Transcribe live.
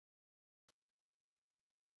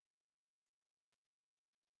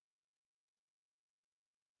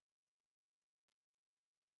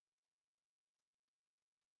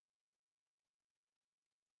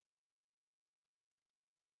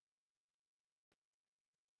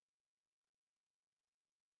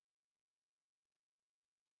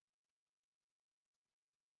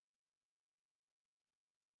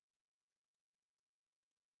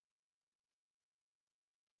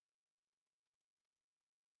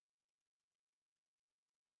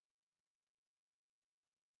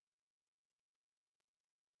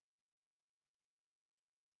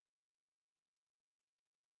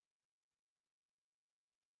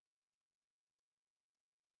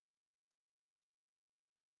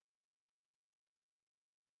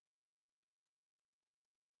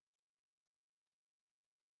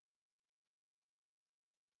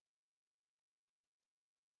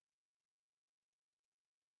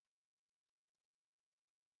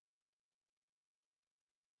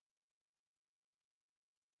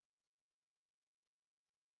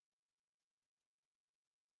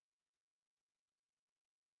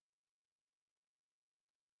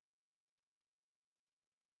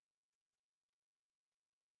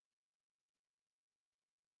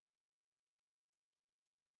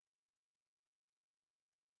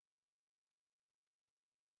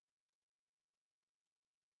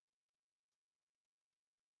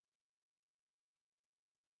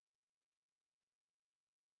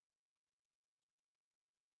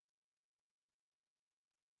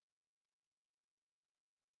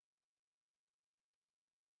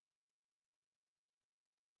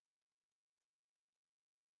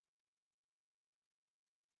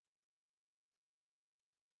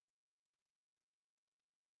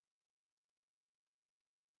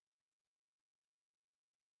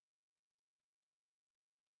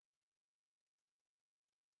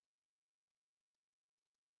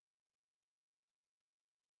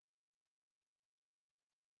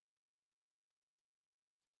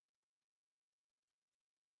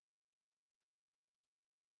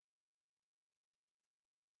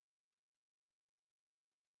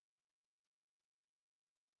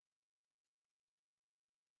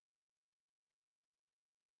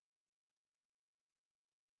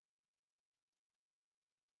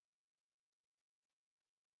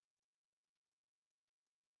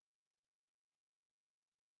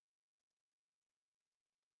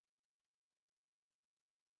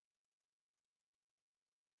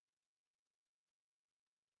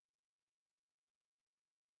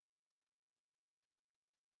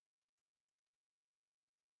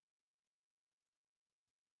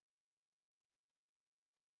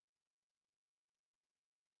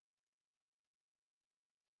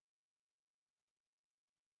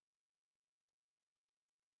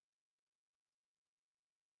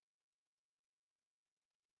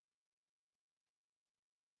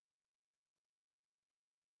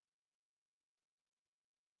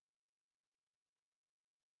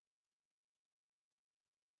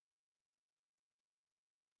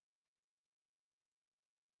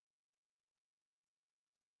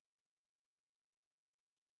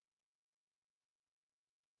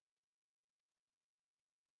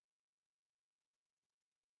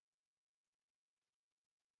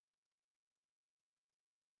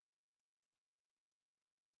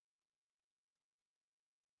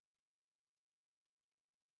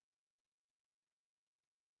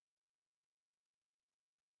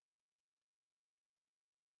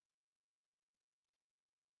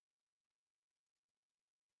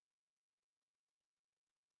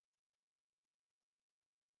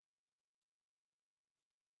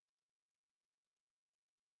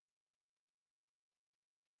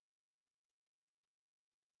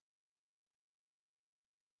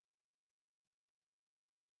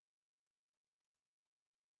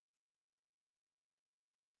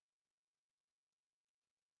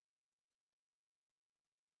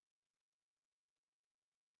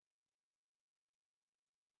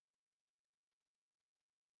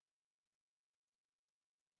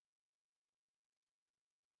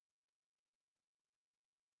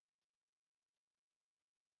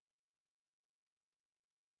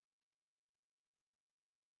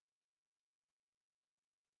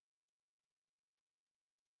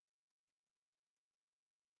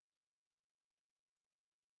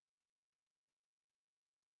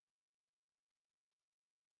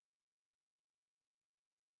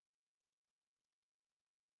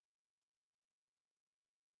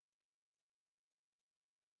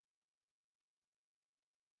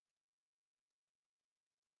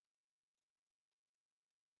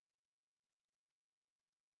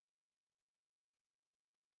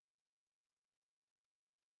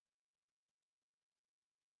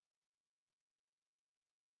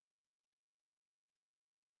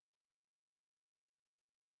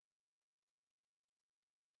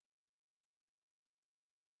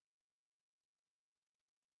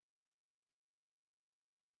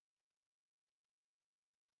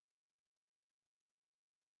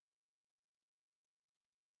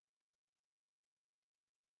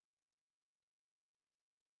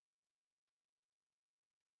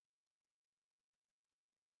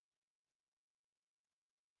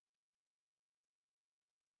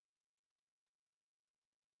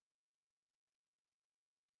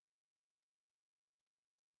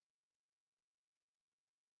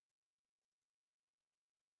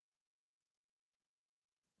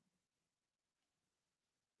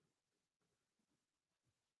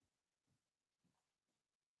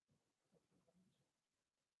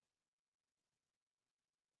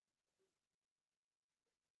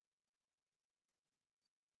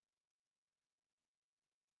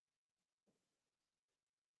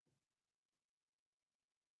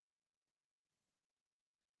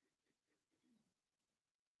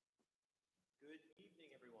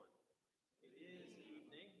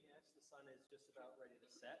just about ready to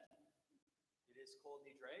set. It is Kol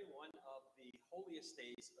Nidre, one of the holiest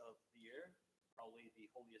days of the year, probably the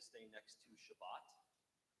holiest day next to Shabbat.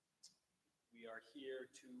 We are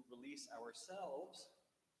here to release ourselves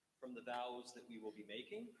from the vows that we will be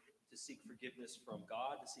making, to seek forgiveness from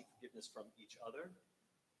God, to seek forgiveness from each other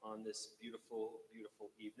on this beautiful,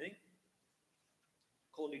 beautiful evening.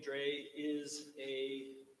 Kol Nidre is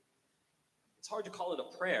it's hard to call it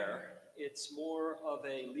a prayer. It's more of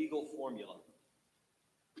a legal formula.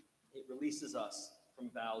 It releases us from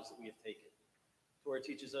vows that we have taken. Torah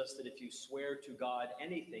teaches us that if you swear to God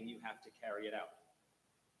anything, you have to carry it out.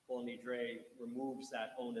 Kol Nidre removes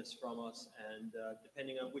that onus from us, and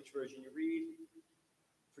depending on which version you read,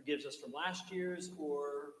 forgives us from last year's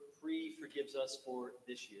or forgives us for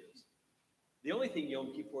this year's. The only thing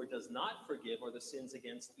Yom Kippur does not forgive are the sins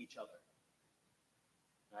against each other.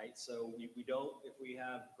 Right? So we don't, if we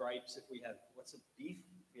have gripes, if we have, beef?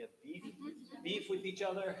 We have beef with each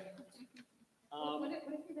other. What if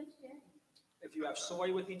you're vegetarian? If you have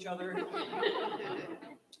soy with each other,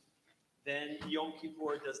 then Yom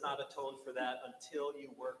Kippur does not atone for that until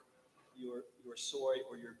you work your soy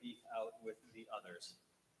or your beef out with the others.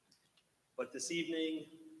 But this evening,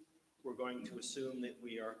 we're going to assume that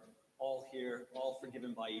we are all here, all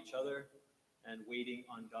forgiven by each other, and waiting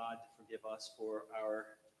on God to forgive us for our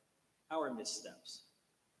missteps.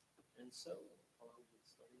 And so,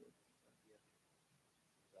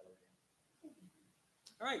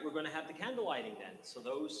 all right, we're going to have the candle lighting then. So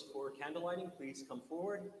those for candle lighting, please come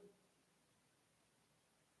forward.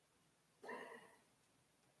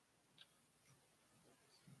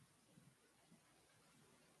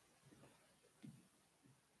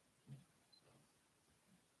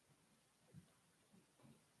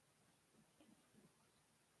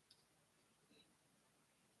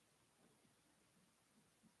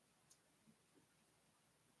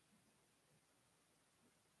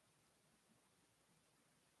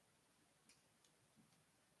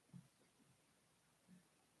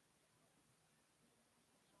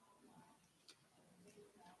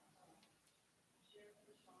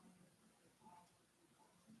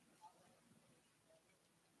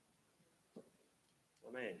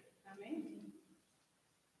 Amen. Amen.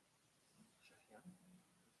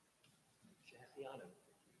 Shahiana.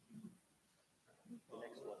 The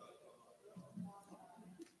next one.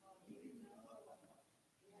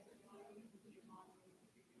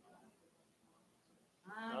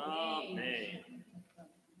 Amen.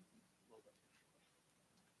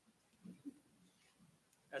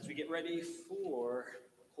 As we get ready for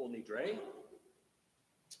Kol Nidre,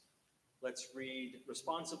 let's read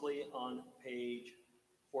responsibly on page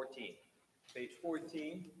 14. Page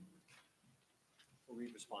 14, we'll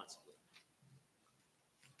read responsibly.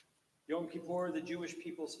 Yom Kippur, the Jewish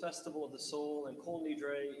people's festival of the soul, and Kol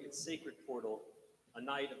Nidre, its sacred portal, a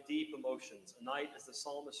night of deep emotions, a night, as the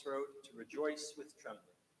psalmist wrote, to rejoice with trembling.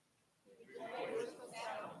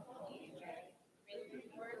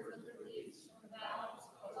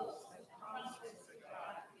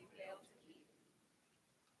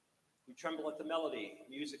 We tremble at the melody,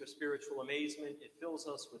 music of spiritual amazement. It fills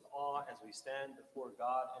us with awe as we stand before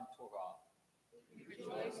God and Torah. We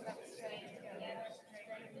rejoice that we stand together,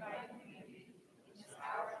 strengthened by community, in this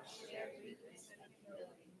hour of shared weakness and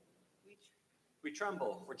humility. We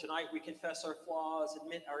tremble, for tonight we confess our flaws,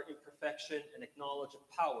 admit our imperfection, and acknowledge a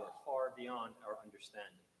power far beyond our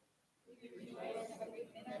understanding. We rejoice that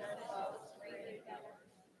we think ourselves greater than ever,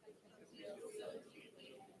 and can feel so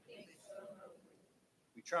deeply and think so nobly.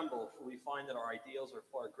 We tremble, for we find that our ideals are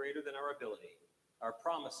far greater than our ability. Our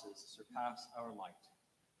promises surpass our might.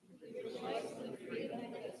 We rejoice in the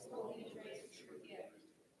freedom that is Kol Nidre's true gift,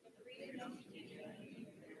 the freedom to do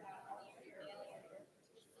anything without fear or failure,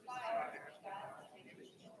 to fire for God's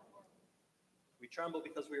creation. We tremble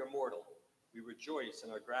because we are mortal. We rejoice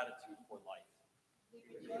in our gratitude for life. We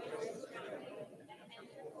rejoice in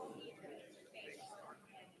enter Kol Nidre to face our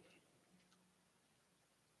humanity.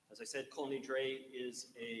 As I said, Kol Nidre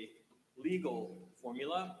is a legal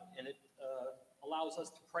formula, and it allows us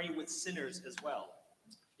to pray with sinners as well.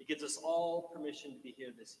 It gives us all permission to be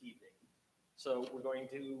here this evening. So we're going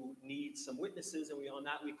to need some witnesses, and on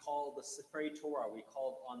that we call the Sifrei Torah. We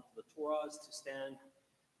called on the Torahs to stand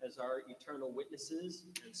as our eternal witnesses,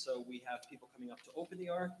 and so we have people coming up to open the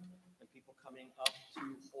ark and people coming up to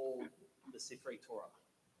hold the Sifrei Torah.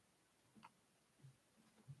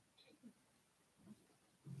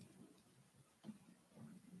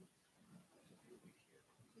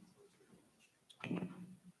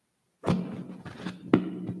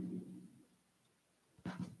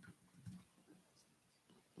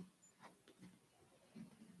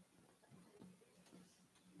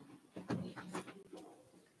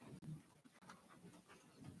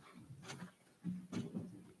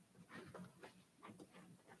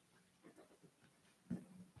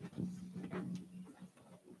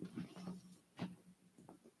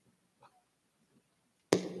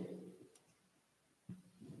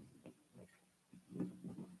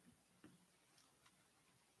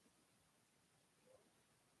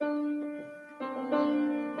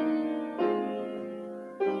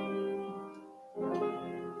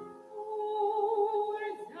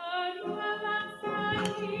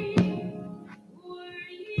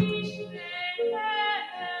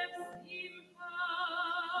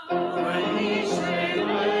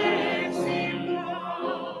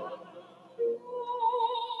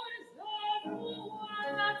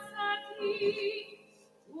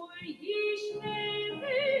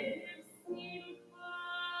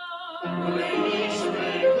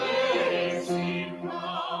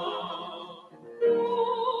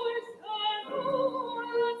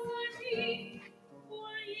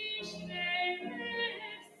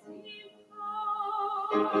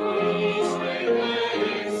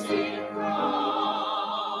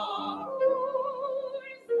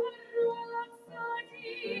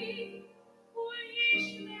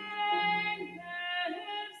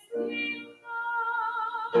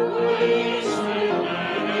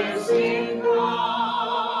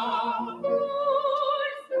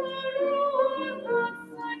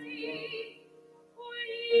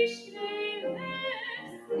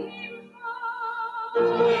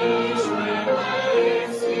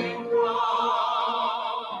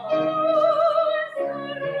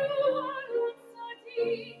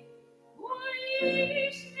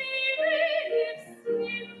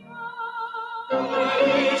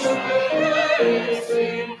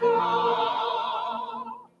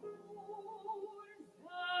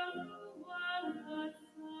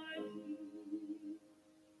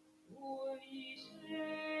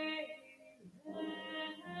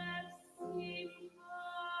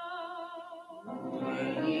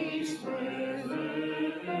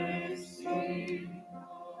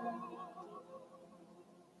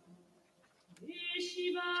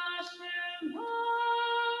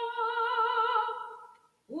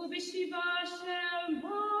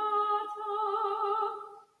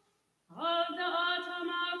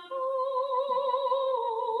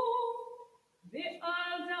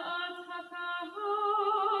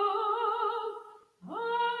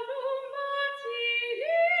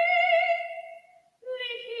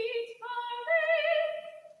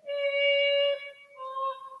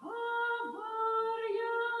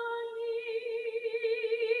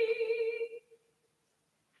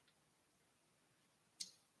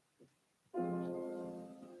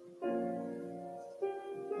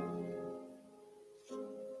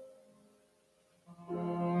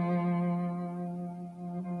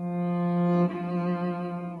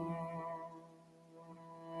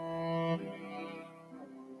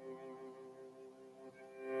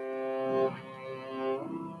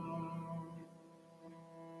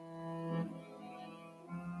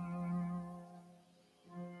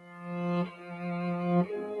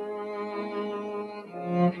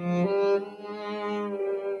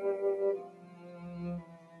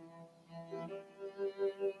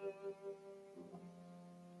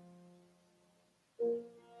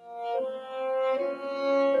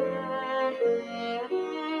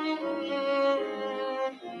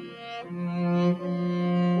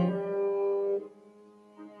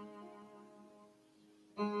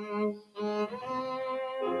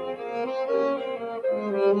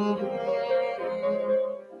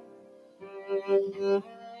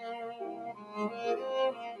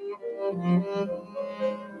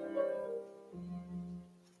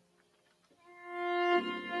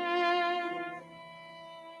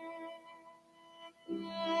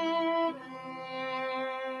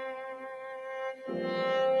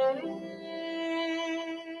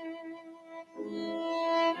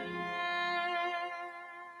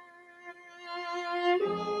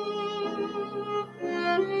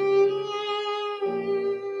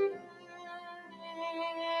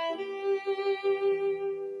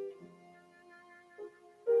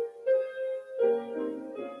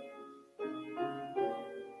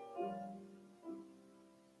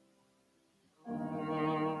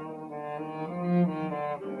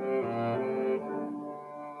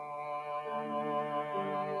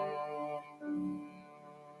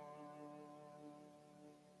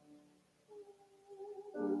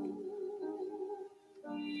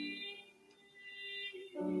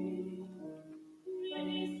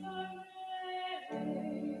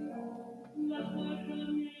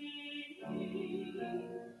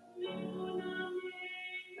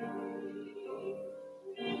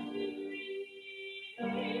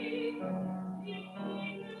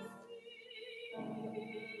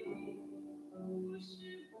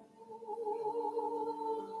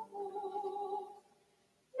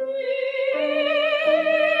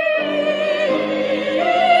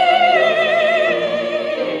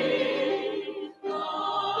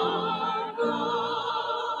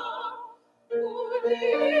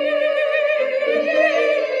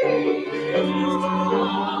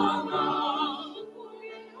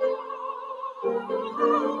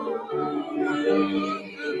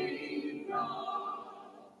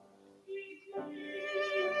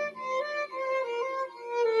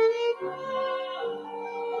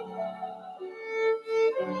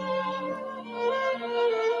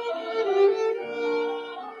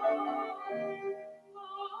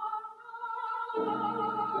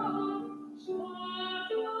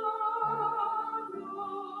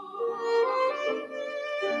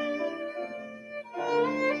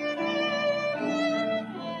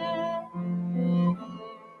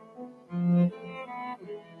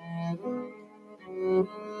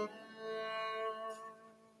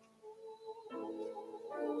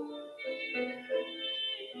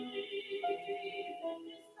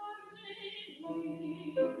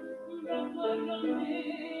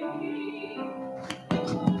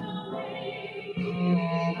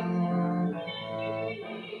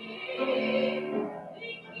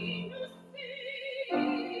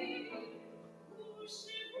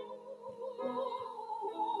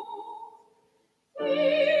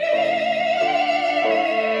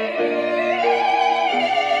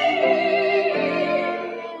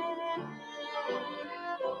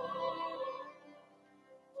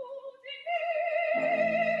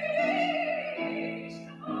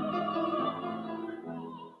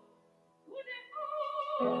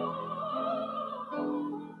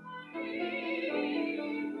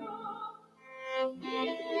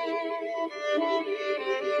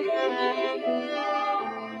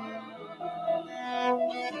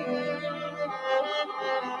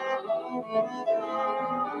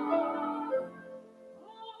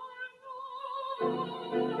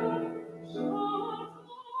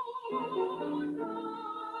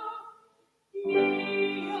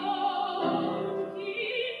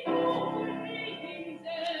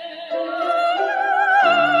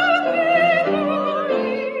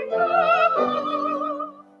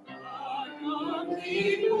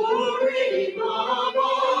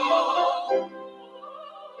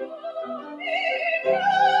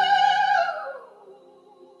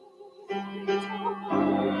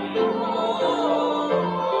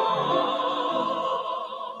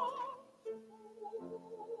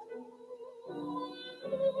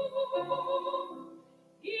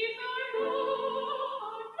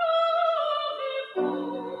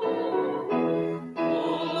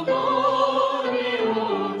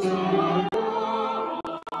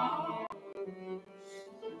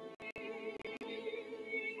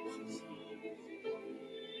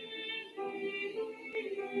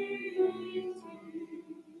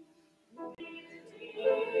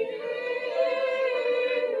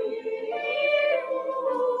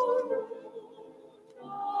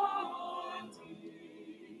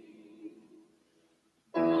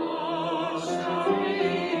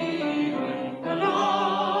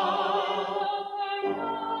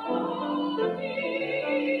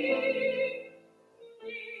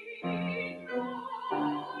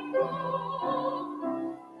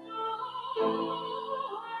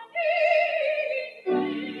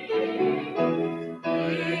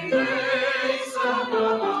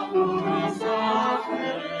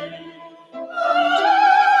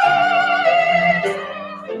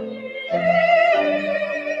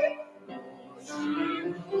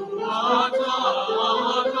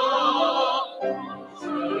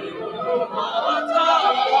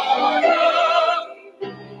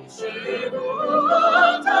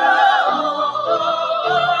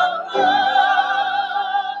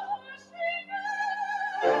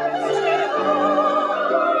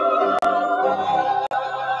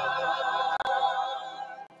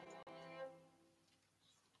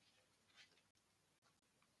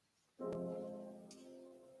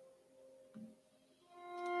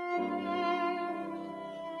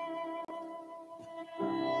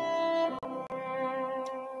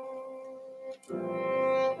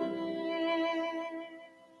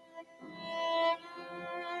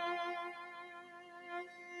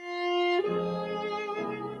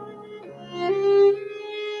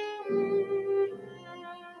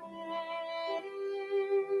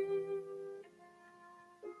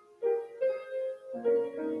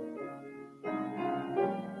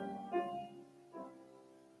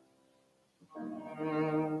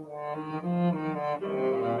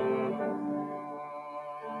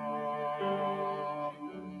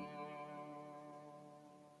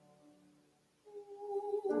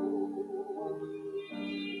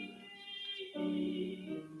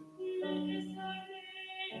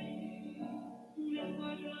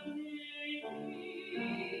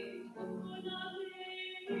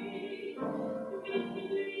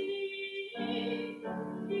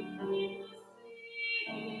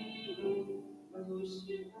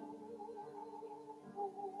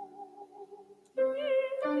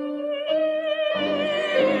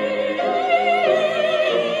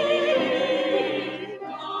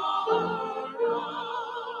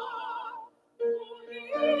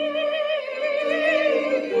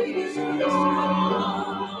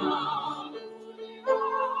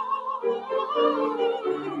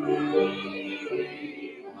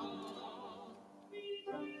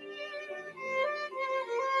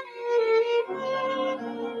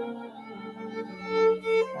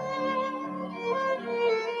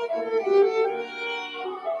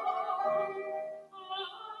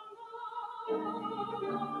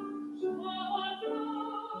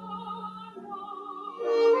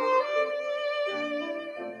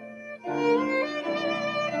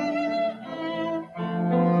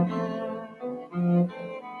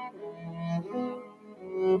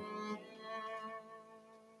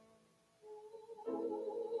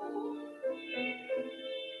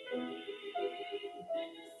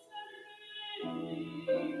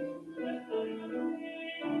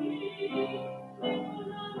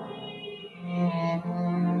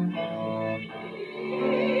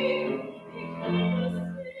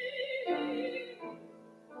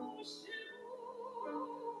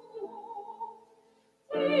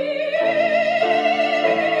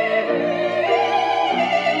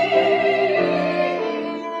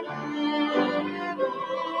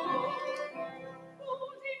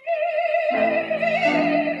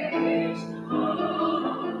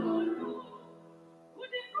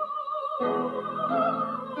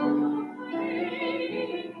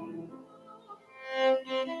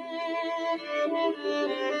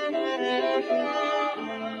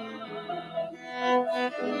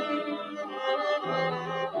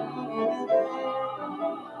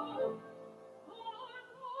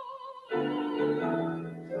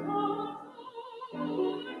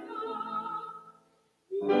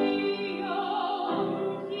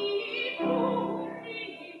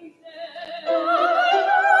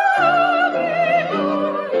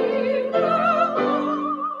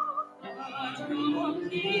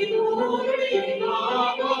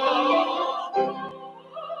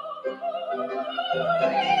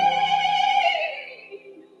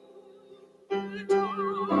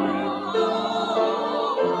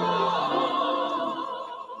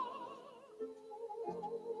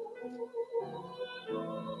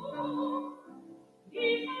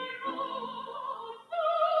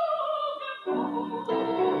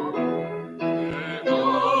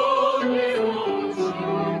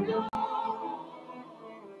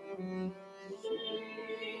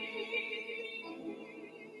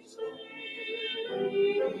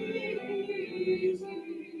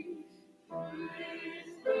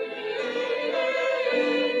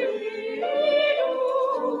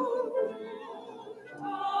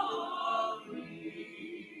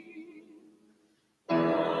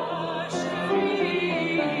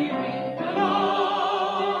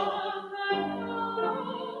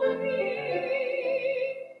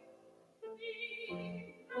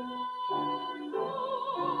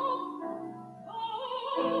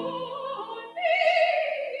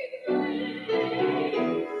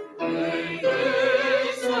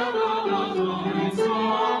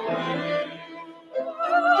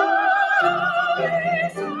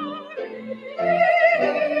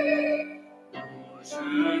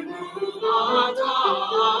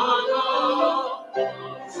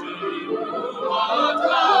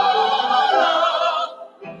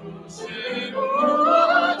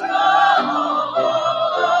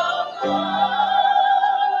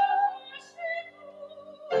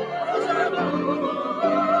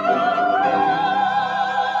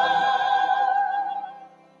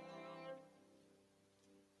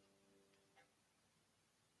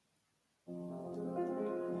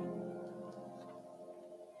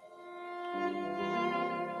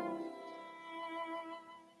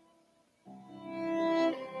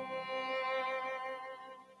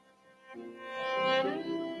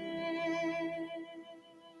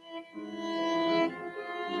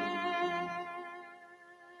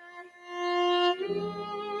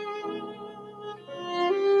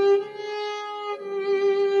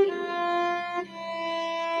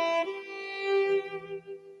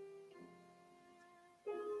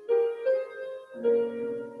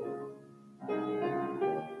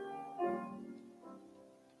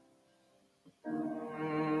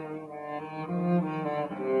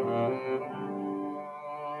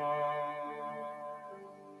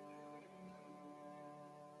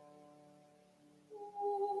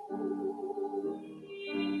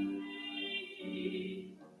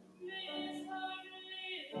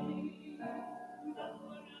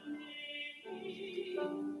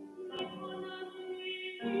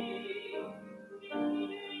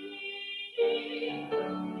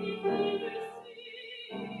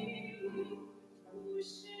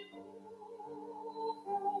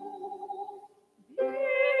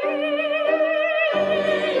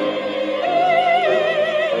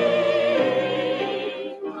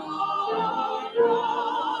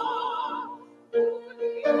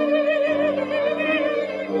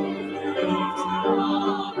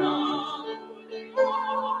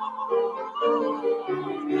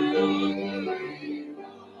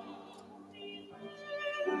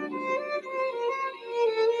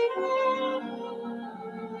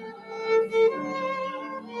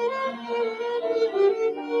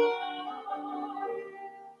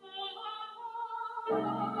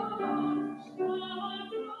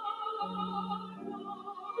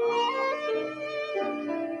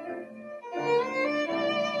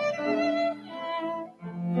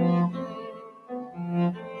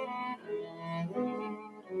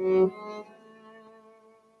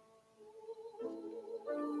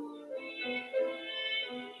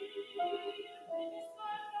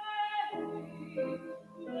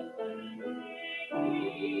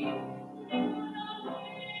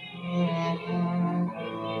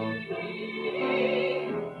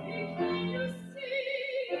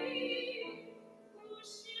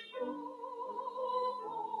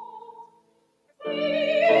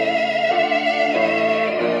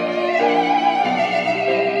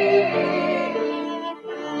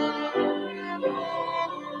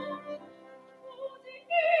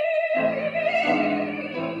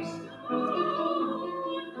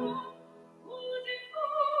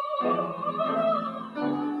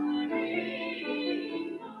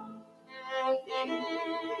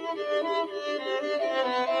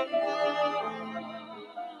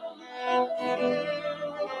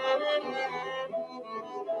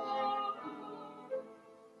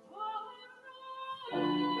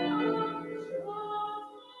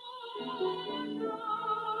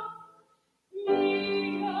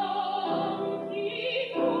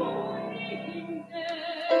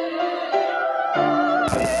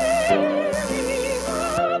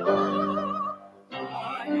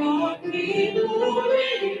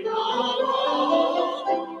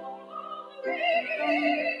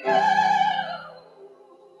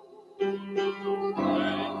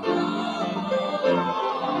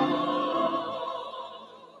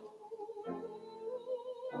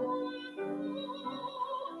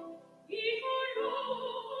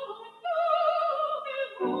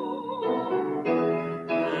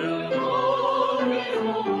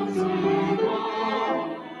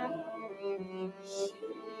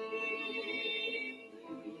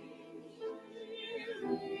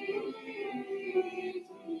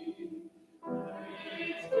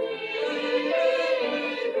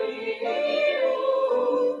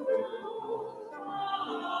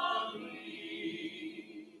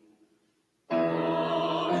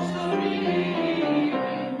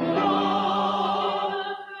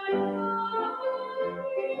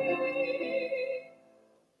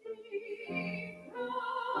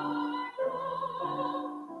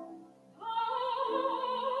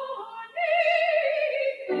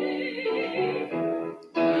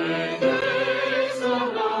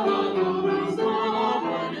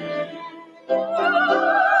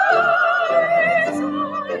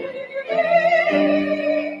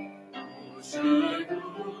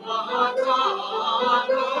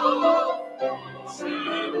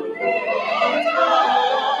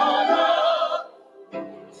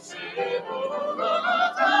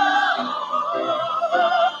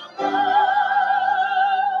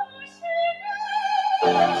 All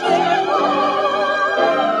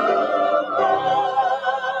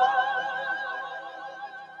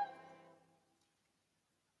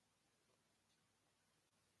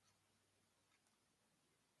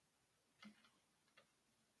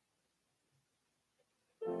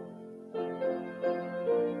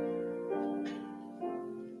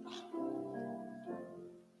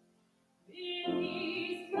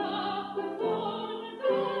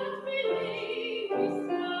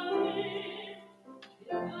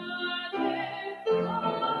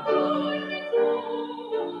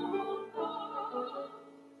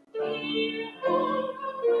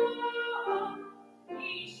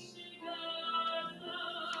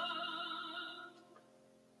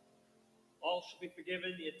shall be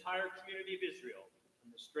forgiven, the entire community of Israel,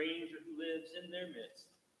 and the stranger who lives in their midst,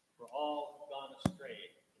 for all have gone astray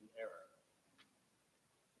in error.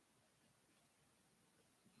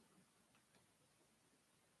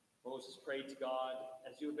 Moses prayed to God,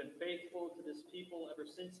 as you have been faithful to this people ever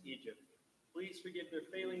since Egypt, please forgive their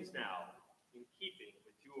failings now, in keeping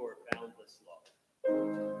with your boundless love.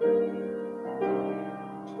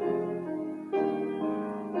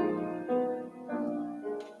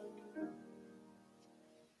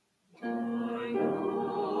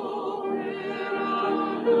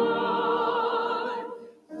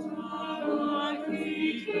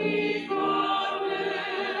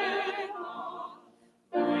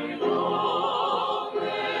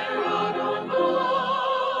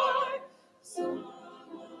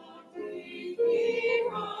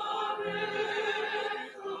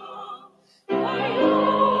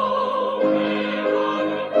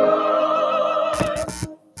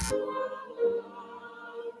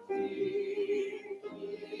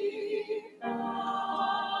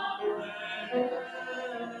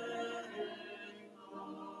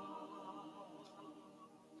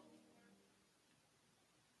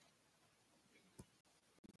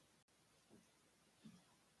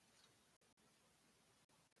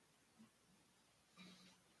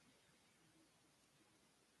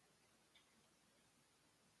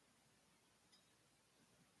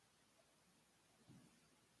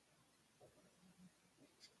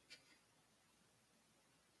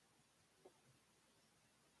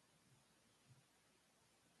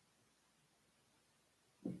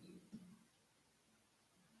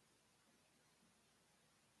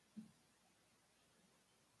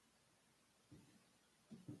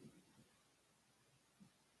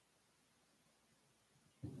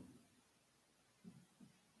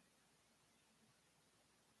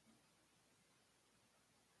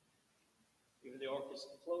 Even the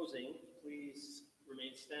orchestra closing, please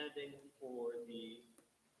remain standing for the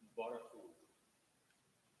Baraku.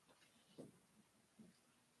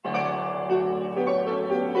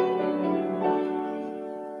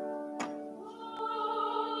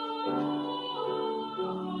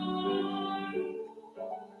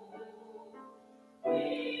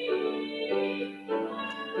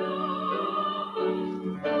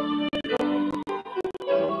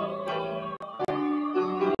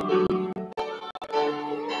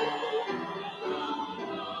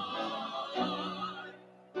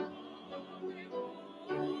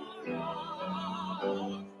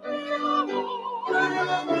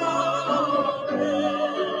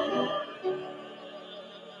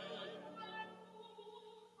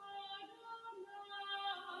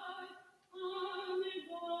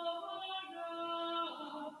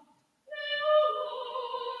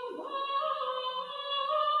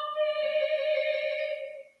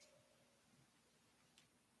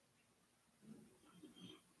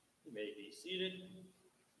 You may be seated.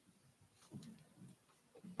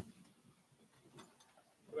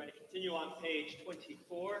 We're going to continue on page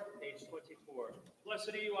 24. Page 24.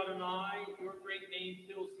 Blessed are you, Adonai. Your great name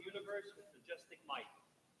fills the universe with majestic might.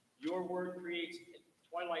 Your word creates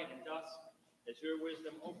twilight and dusk, as your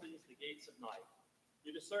wisdom opens the gates of night.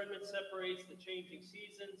 Your discernment separates the changing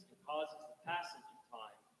seasons and causes the passage of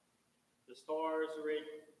time. The stars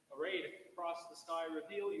arrayed across the sky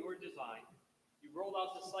reveal your design. You roll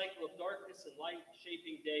out the cycle of darkness and light,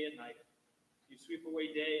 shaping day and night. You sweep away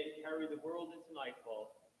day and carry the world into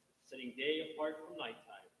nightfall, setting day apart from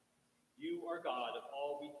nighttime. You are God of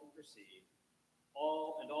all we can perceive,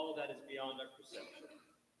 all that is beyond our perception.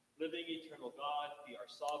 Living eternal God, be our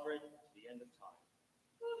sovereign to the end of time.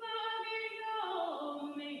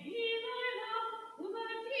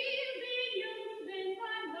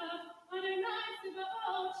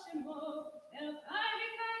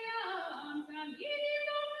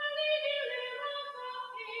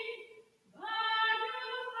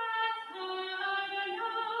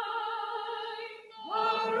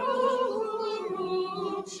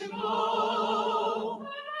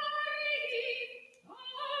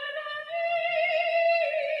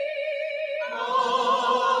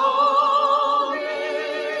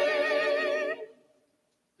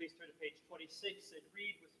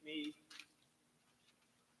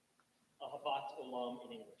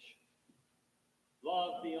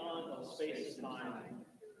 love beyond all space and time,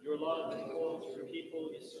 your love that holds your people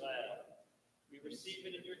Israel. We receive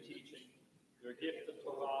it in your teaching, your gift of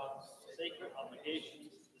Torah, sacred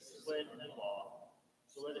obligations, discipline, and law.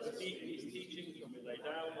 So let us speak these teachings when we lay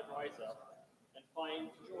down and rise up, and find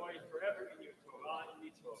joy forever in your Torah and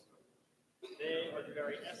mitzvot. They are the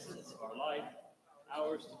very essence of our life,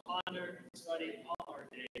 ours to ponder and study all our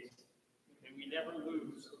days. May we never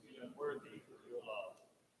lose of being worthy of your love.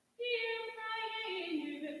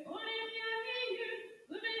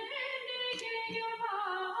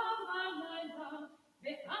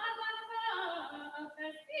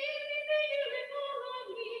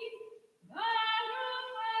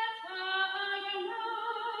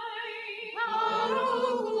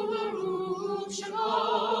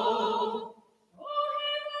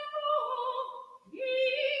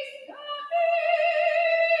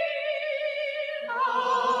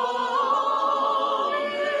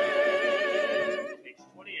 Page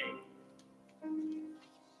 28.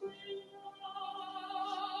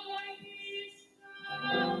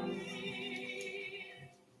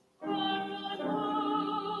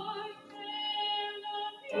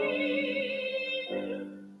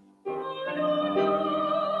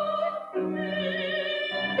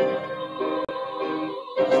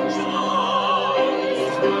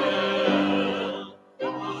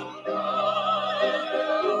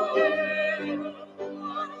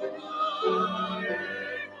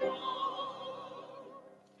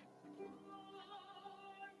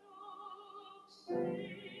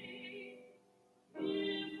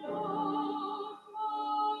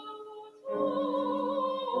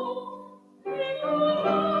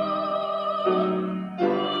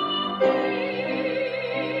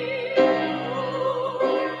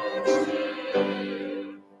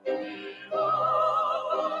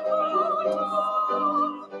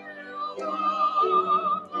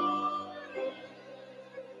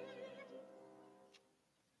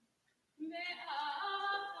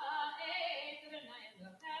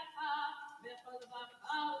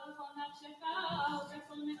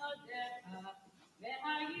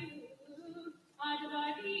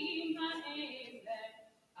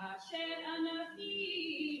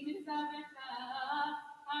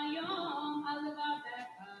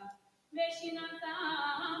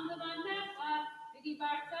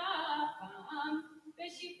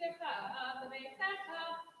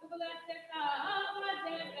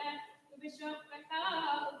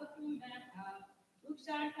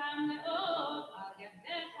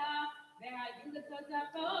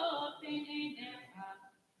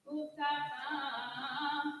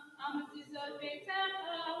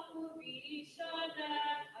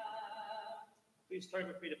 Please turn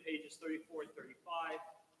with me to pages 34 and 35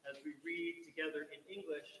 as we read together in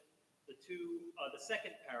English the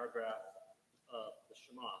second paragraph of the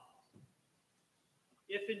Shema.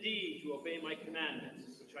 If indeed you obey my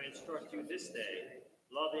commandments, which I instruct you this day,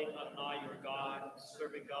 loving Adonai your God,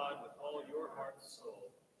 serving God with all your heart and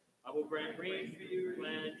soul, I will grant rain for your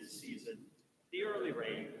land in season, the early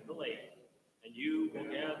rain and the late, and you will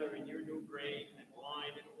gather in your new grain and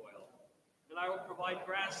wine and oil. And I will provide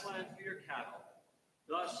grassland for your cattle.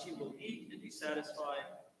 Thus you will eat and be satisfied.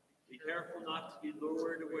 Be careful not to be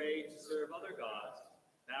lured away to serve other gods,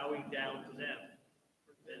 bowing down to them.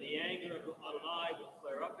 Then the anger of Adonai will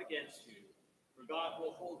flare up against you, for God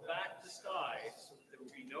will hold back the skies so that there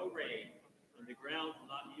will be no rain, and the ground will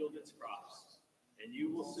not yield its crops. And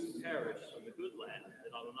you will soon perish from the good land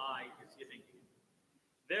that Adonai is giving you.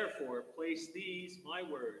 Therefore, place these, my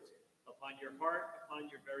words, upon your heart, upon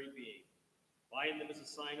your very being. Bind them as a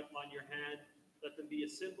sign upon your hand. Let them be a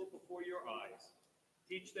symbol before your eyes.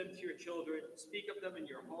 Teach them to your children. Speak of them in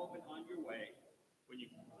your home and on your way, when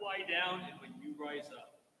you lie down and when you rise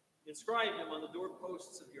up. Inscribe them on the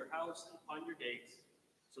doorposts of your house and upon your gates,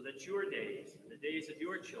 so that your days and the days of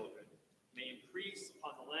your children may increase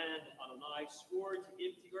upon the land that Adonai swore to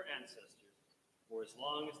give to your ancestors, for as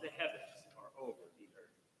long as the heavens are over the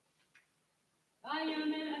earth.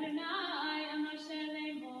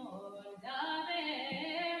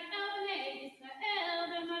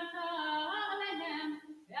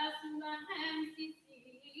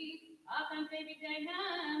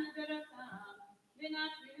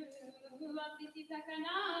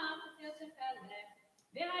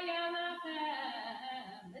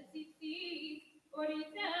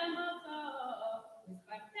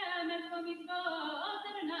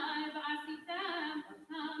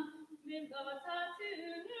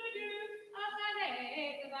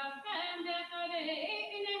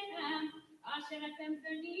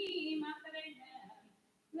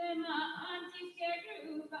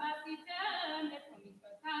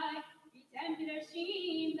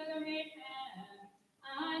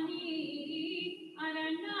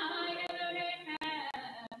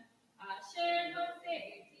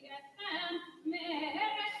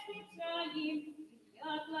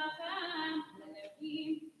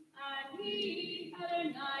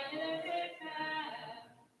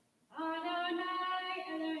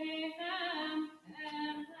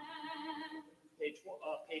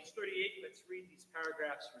 page 38, let's read these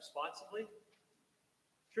paragraphs responsibly.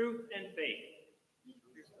 Truth and faith.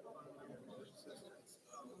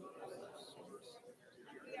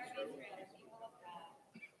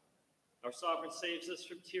 Our sovereign saves us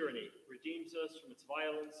from tyranny, redeems us from its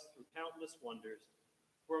violence through countless wonders,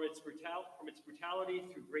 from its brutality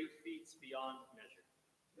through great feats beyond measure.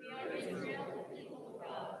 We are Israel, the people of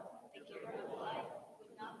God, the giver of life,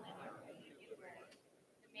 would not let our faith get burned.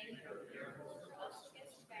 The maker of miracles for us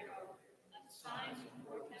against Pharaoh, of signs and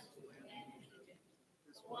portents to the land of Egypt.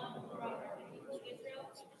 The one who brought our people Israel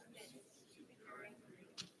to his midst, enduring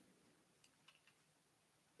freedom.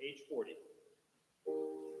 Page 40.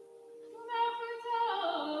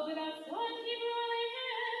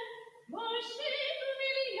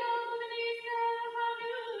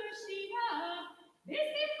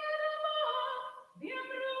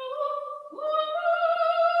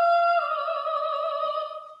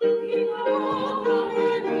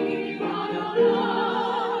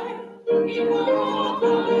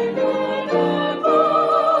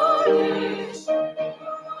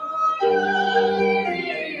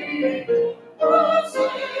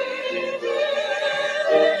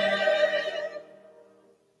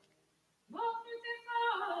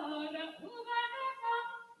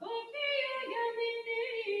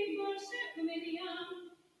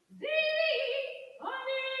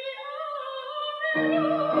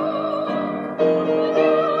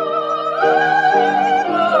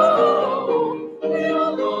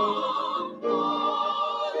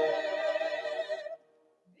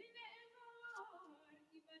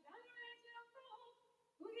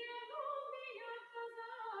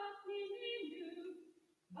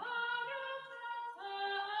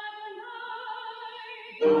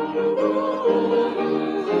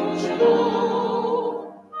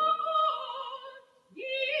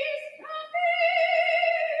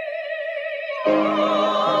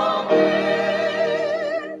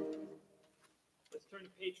 Let's turn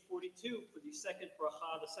to page 42 for the second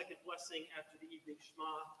bracha, the second blessing after the evening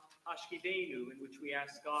Shema Hashkivenu, in which we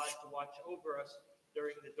ask God to watch over us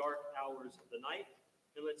during the dark hours of the night.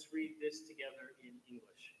 And let's read this together in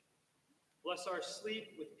English. Bless our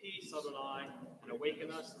sleep with peace, Adonai, and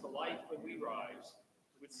awaken us to life when we rise.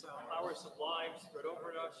 With power sublime, spread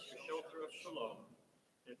over us your shelter of shalom,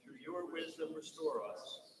 and through your wisdom restore us,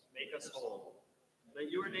 make us whole.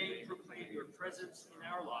 Let your name proclaim your presence in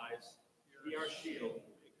our lives, be our shield.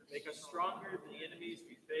 Make us stronger than the enemies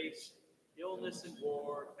we face, illness and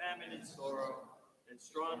war, famine and sorrow, and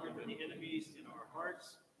stronger than the enemies in our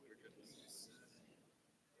hearts.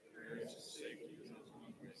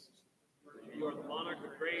 You are the monarch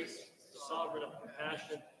of grace, the sovereign of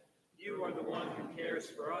compassion. You are the one who cares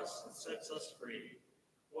for us and sets us free.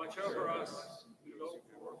 Watch over us, we go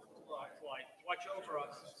forth to life. Watch over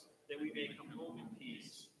us, that we may come home in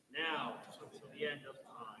peace, now until the end of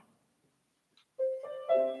time.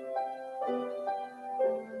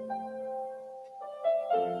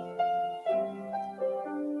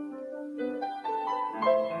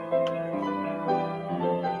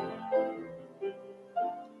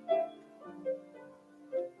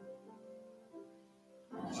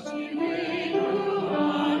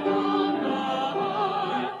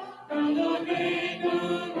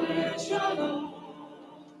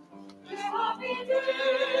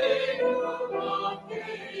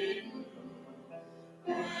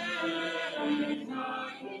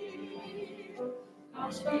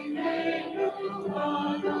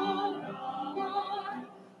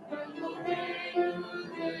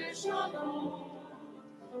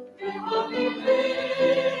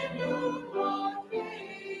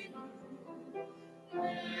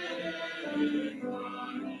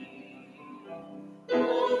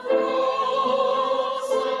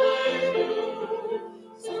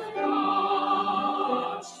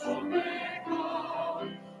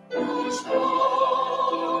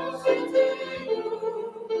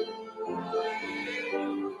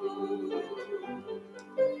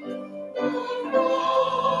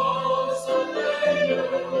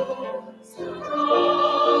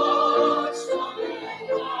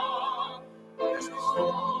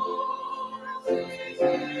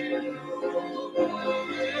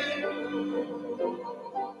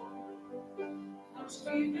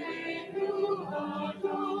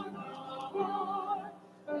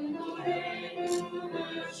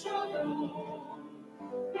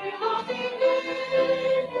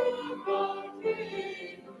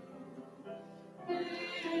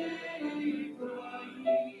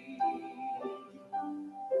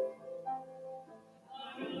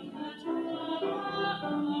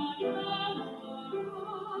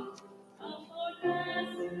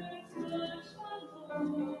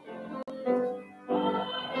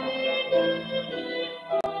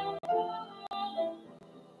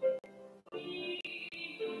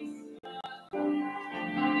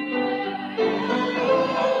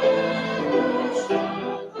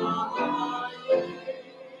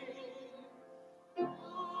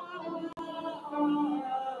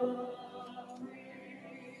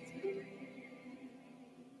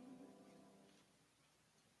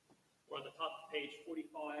 We're on the top of page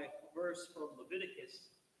 45, a verse from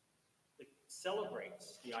Leviticus that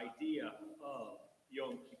celebrates the idea of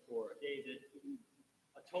Yom Kippur. A day that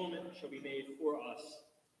atonement shall be made for us.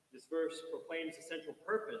 This verse proclaims the central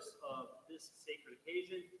purpose of this sacred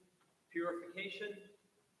occasion: purification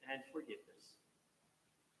and forgiveness.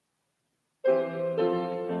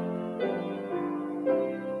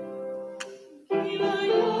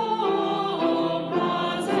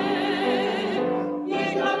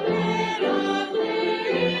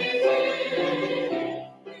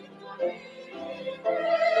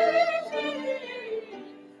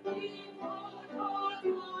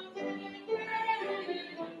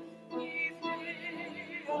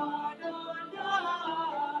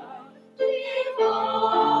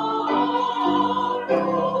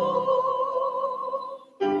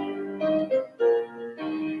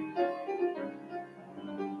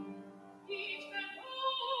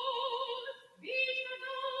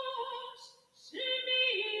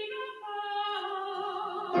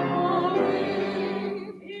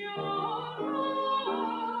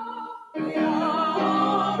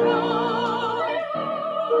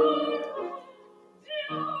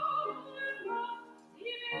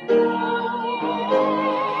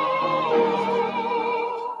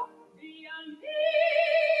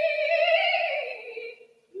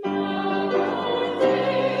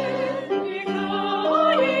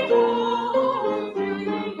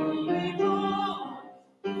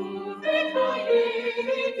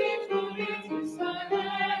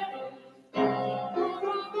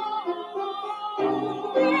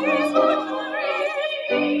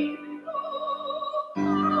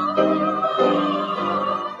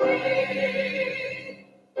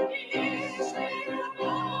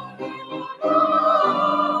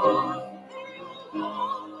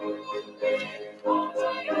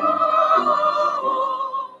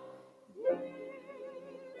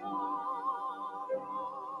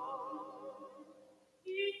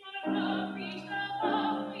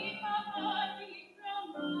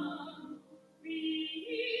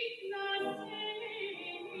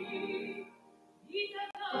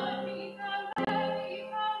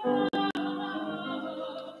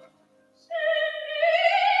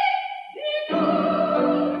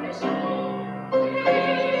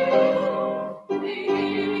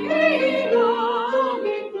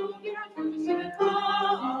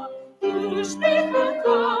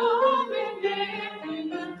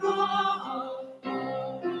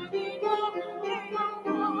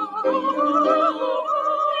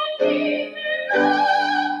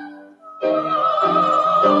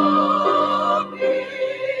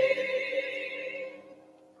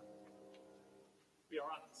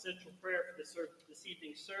 Central prayer for this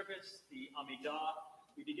evening's service, the Amidah.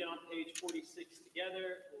 We begin on page 46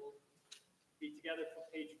 together. We'll be together from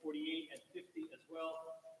page 48 and 50 as well.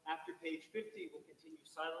 After page 50, we'll continue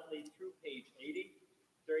silently through page 80.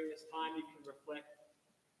 During this time, you can reflect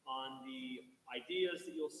on the ideas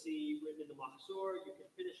that you'll see written in the Mahzor. You can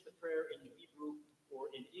finish the prayer in Hebrew or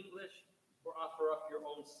in English, or offer up your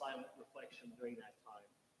own silent reflection during that time.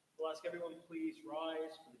 We'll ask everyone please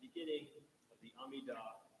rise for the beginning of the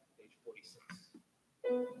Amidah. Page 46.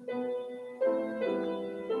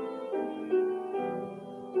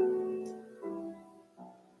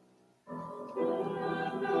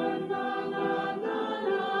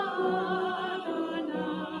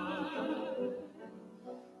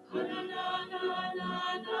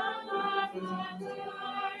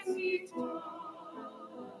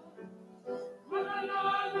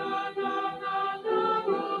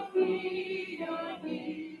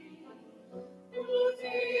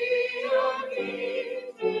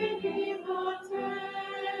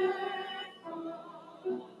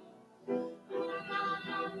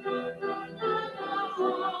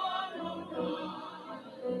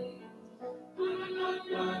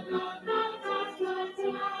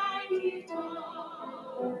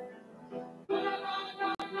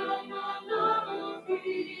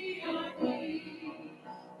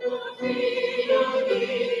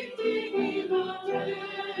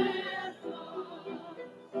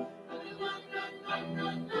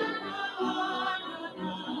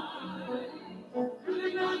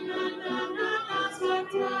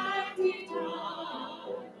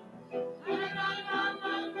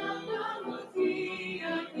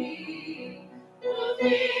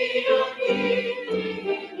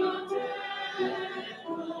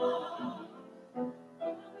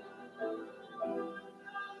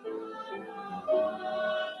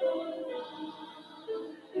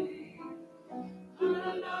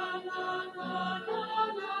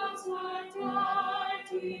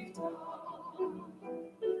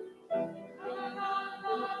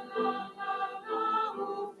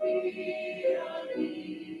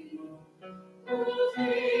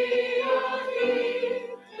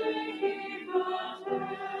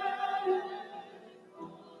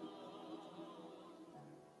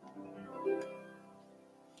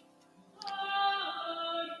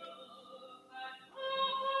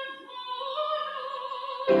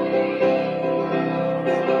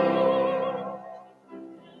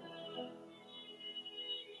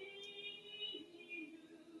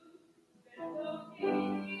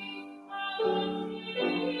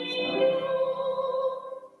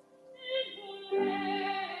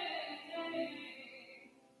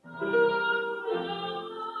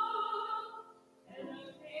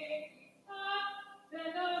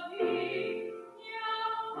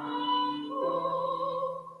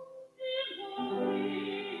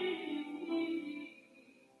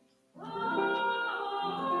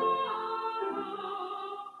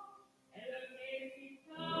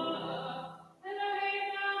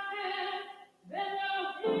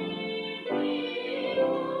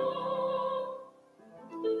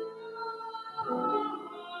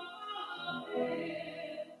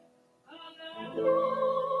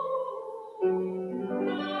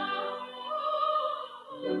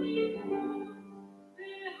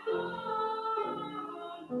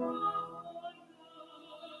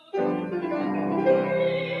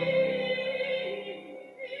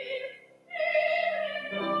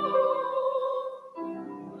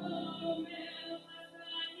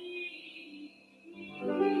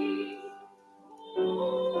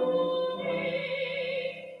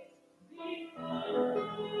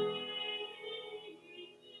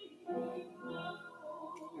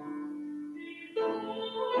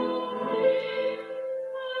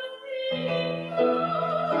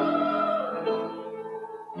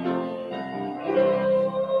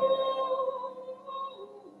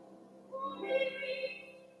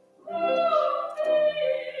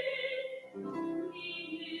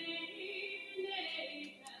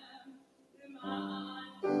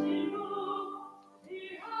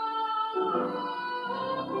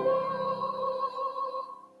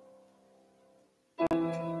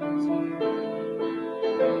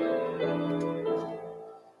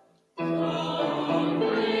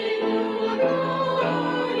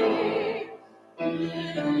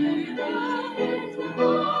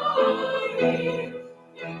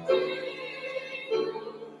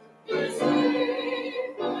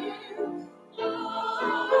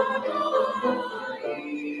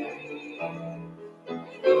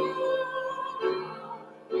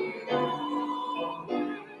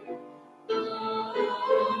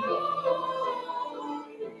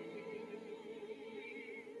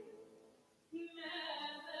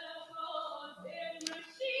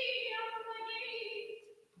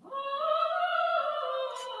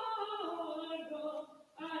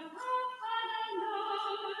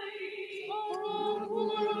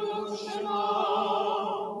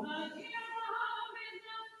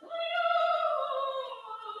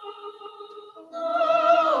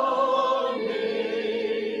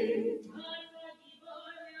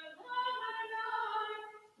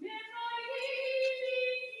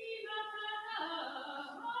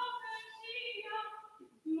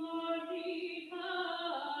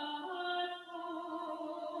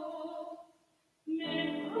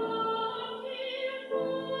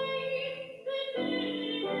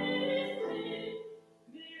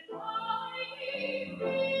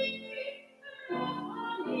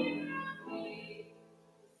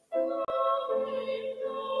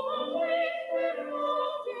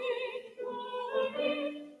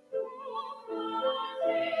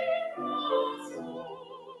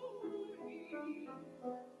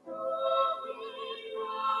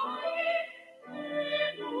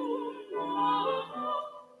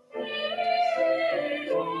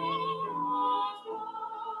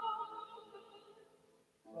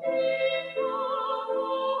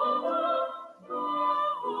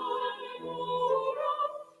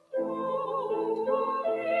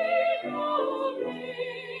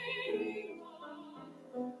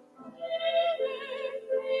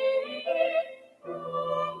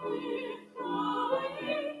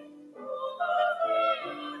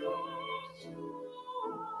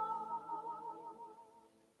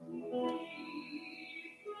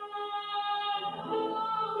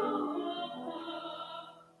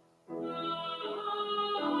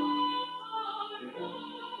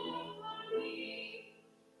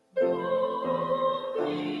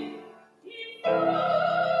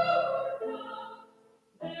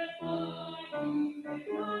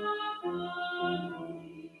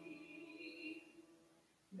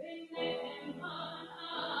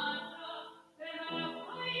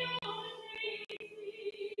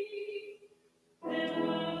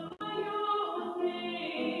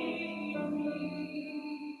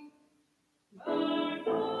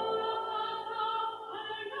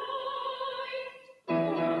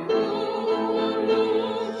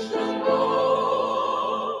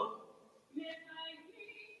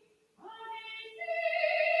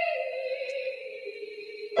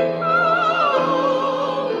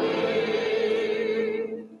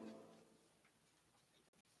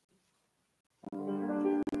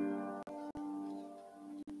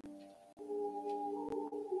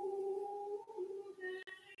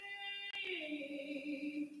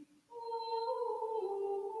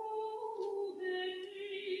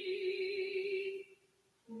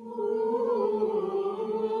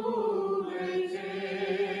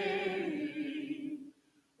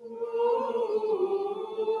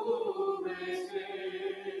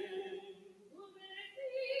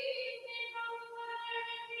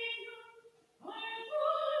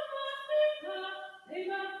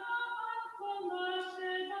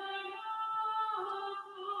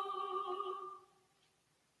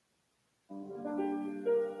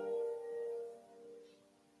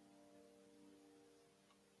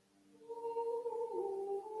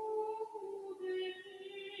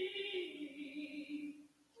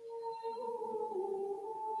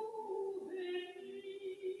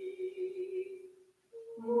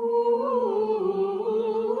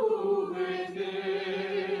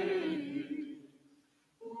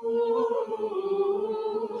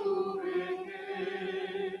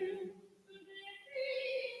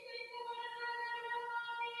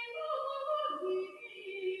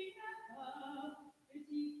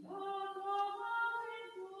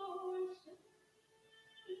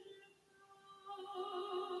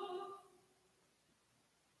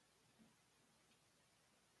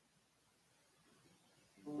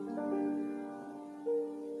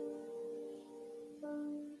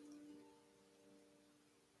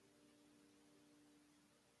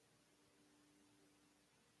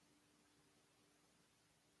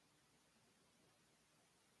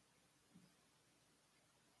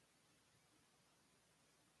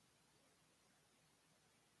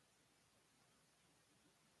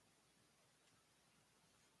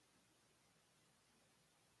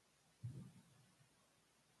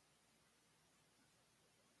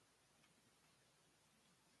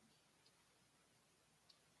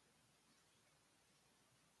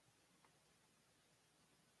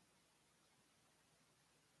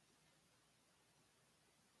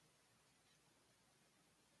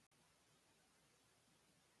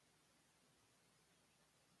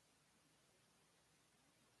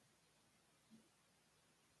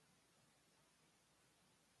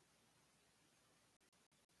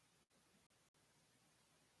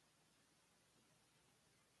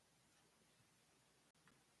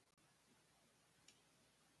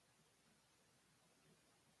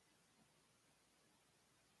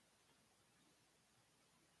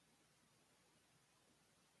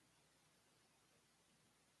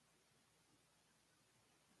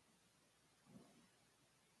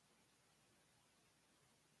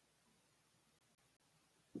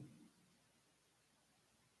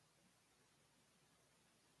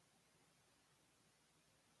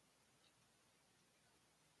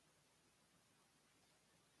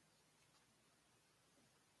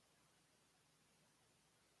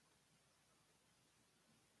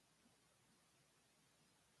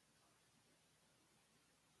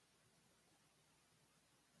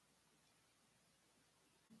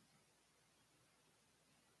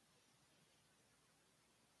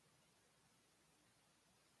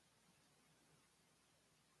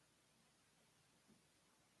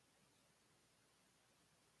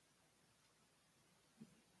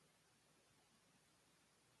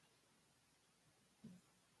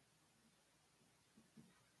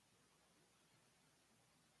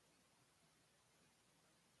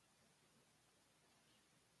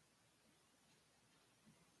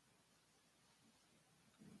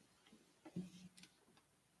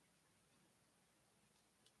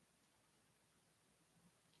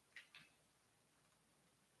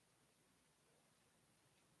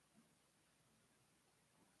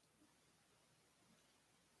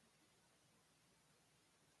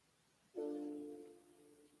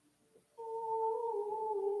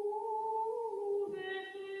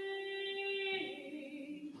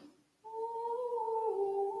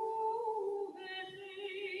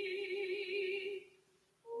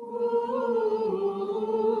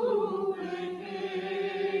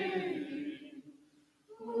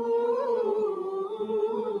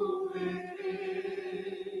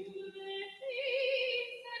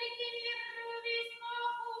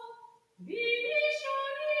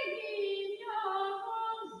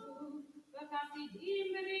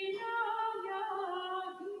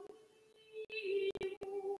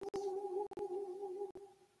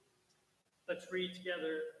 Let's read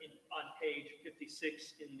together on page 56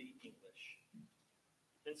 in the English.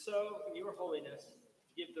 And so, in your holiness,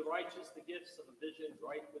 give the righteous the gifts of a vision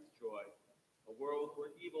bright with joy, a world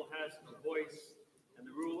where evil has no voice, and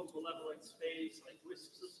the rule of malevolence fades like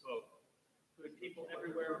wisps of smoke. For the people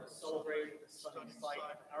everywhere will celebrate the sudden sight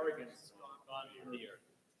of arrogance gone from the earth.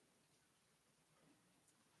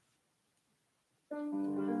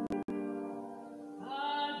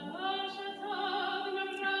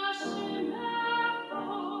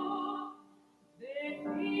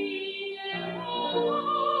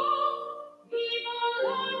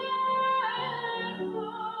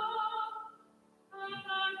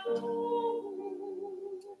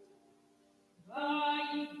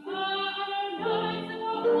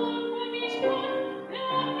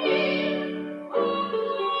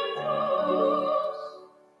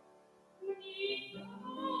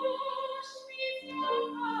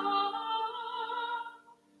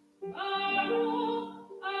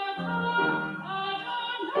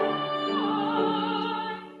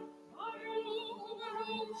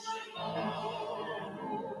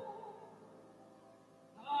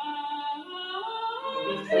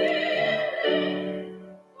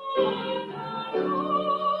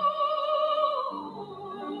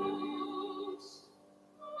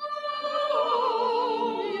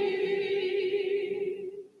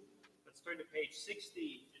 Page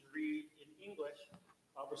 60 and read in English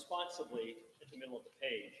responsibly at the middle of the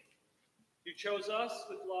page. You chose us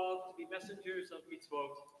with love to be messengers of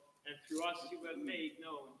mitzvot, and through us you have made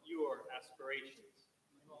known your aspirations.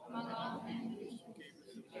 Among all men,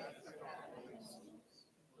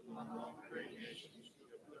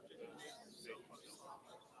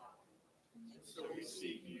 so we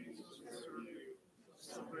seek you to serve you,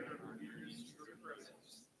 celebrate our years to your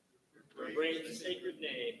presence. Your great and sacred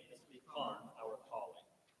name has become our calling.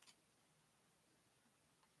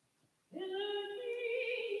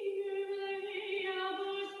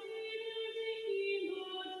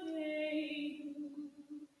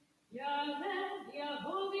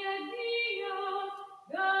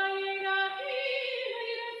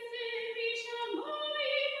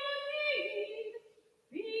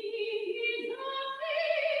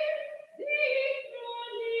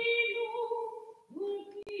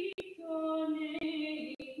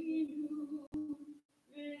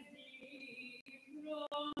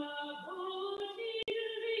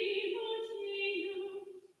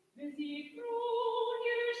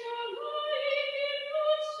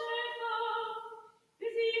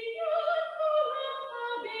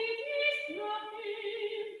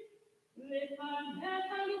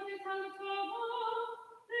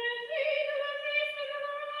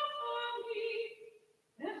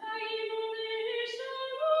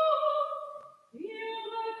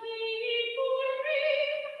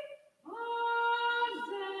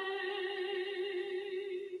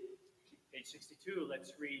 Page 62,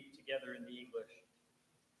 let's read together in the English.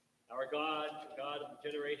 Our God, the God of the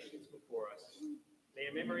generations before us, may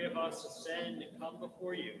a memory of us ascend and come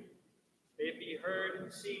before you. May it be heard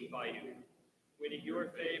and seen by you, winning your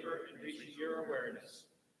favor and reaching your awareness,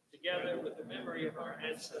 together with the memory of our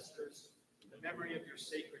ancestors, the memory of your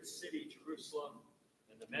sacred city, Jerusalem,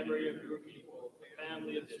 and the memory of your people, the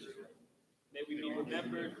family of Israel. May we be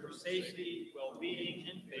remembered for safety, well-being,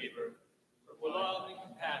 and favor, for love and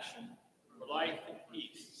compassion, for life and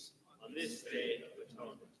peace on this day of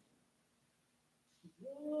atonement.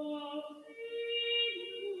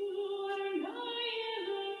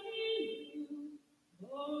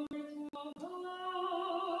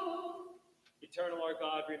 Eternal our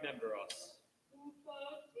God, remember us.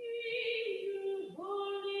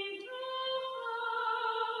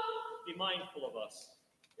 Be mindful of us.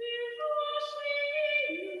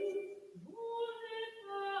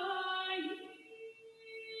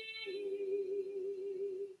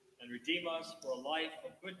 And redeem us for a life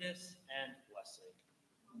of goodness and blessing.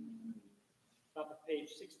 Top of page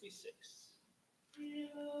 66.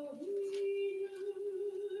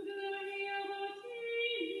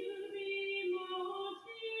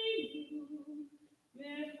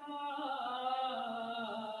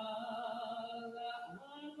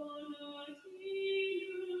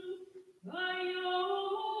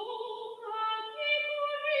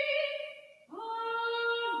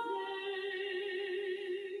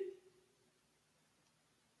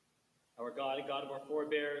 Our God and God of our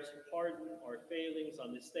forebears, pardon our failings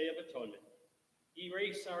on this day of atonement.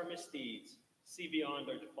 Erase our misdeeds, see beyond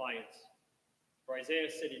our defiance. For Isaiah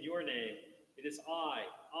said in your name, it is I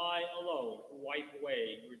alone, who wipe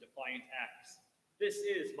away your defiant acts. This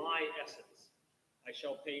is my essence. I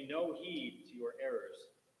shall pay no heed to your errors.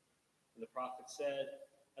 And the prophet said,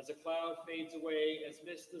 As a cloud fades away, as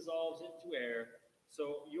mist dissolves into air,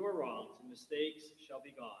 so your wrongs and mistakes shall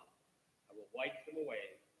be gone. I will wipe them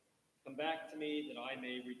away. Come back to me that I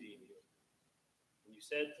may redeem you. And you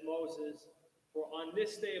said to Moses, for on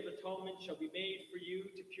this day of atonement shall be made for you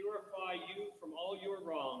to purify you from all your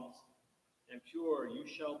wrongs, and pure you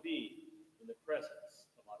shall be in the presence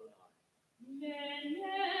of Adonai.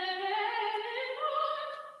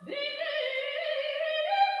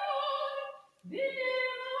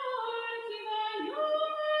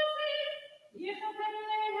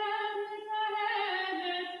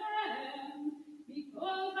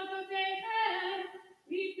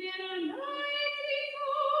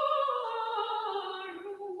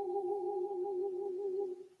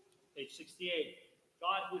 Page 68.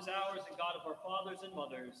 God, who is ours and God of our fathers and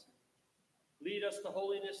mothers, lead us to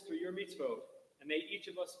holiness through your mitzvot, and may each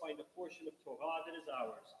of us find a portion of Torah that is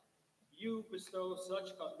ours. You bestow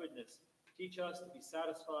such goodness. Teach us to be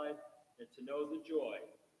satisfied and to know the joy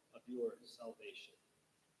of your salvation.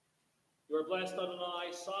 You are blessed, Adonai,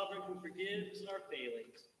 sovereign, who forgives our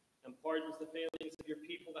failings and pardons the failings of your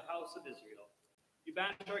people, the house of Israel. You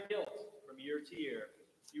banish our guilt from year to year.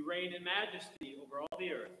 You reign in majesty over all the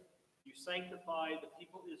earth. You sanctify the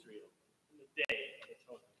people Israel in the day of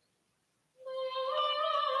atonement.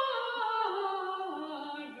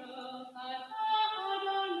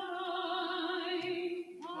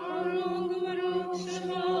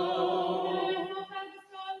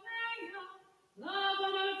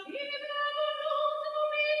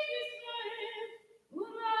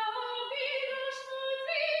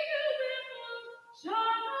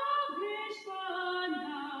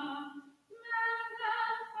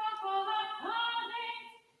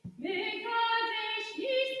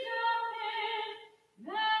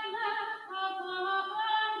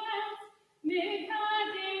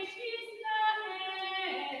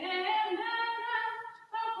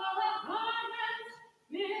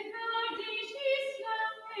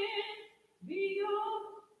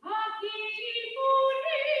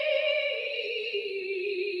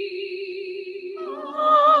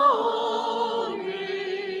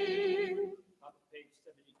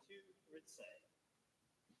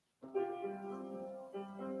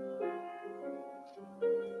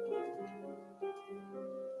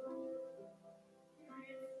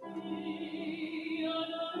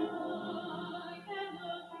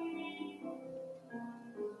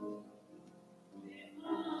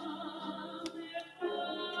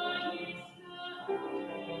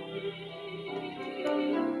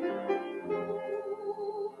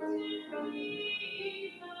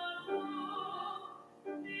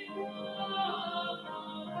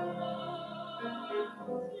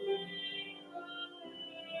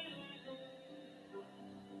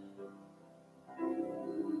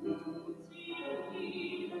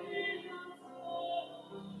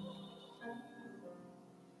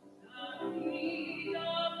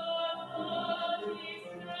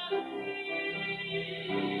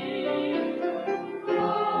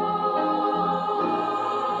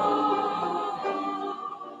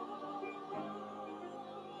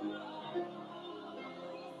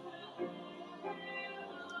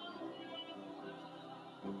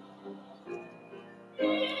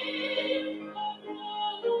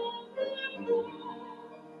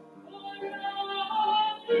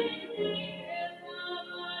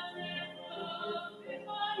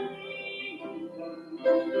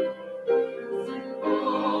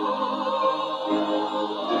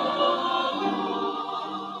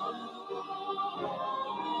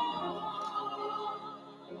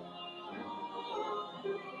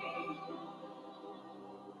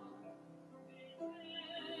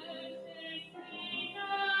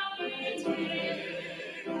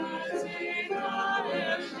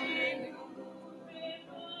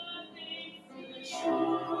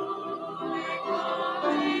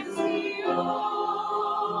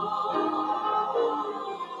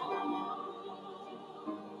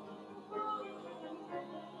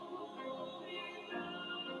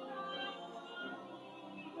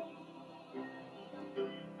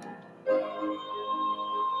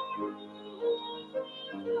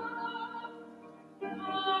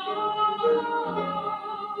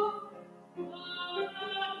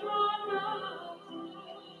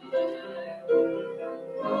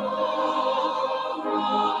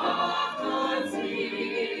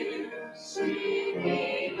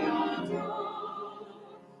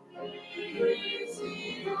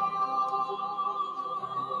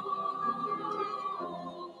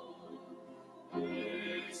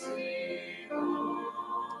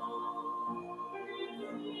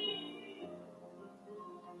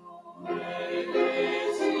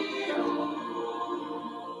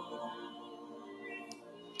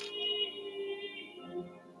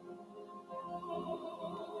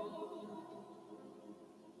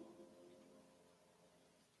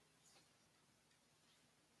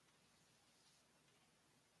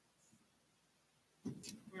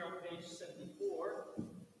 We're on page 74.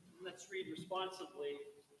 Let's read responsibly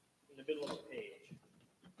in the middle of the page.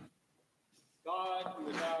 God, who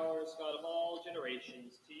is ours, God of all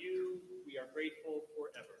generations, to you we are grateful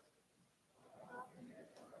forever.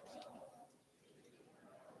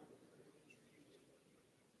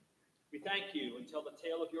 We thank you and tell the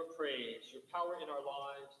tale of your praise, your power in our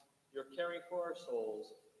lives, your caring for our souls,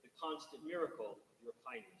 the constant miracle of your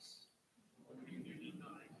kindness. On Communion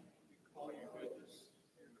Night, we call your goodness,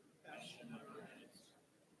 your compassion in our hands.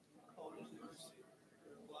 We call your mercy,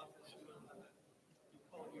 your love is unlimited. We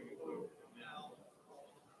call your hope now and for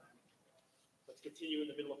all time. Let's continue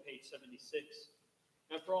in the middle of page 76.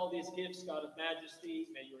 And for all these gifts, God of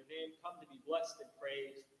majesty, may your name come to be blessed and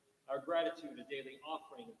praised, our gratitude a daily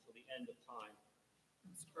offering until the end of time.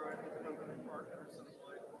 Inscribe the covenant partners of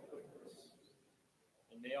life and goodness.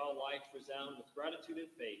 And may all life resound with gratitude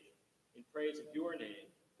and faith in praise of your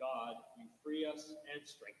name. God, you free us and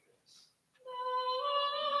strengthen us.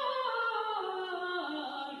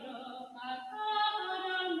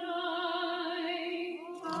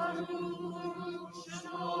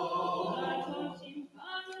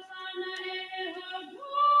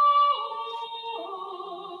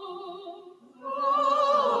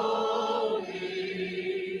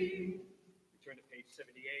 Turn to page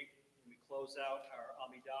 78, and we close out our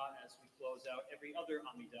Amidah as we close out every other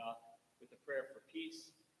Amidah with a prayer for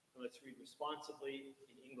peace. And let's read responsibly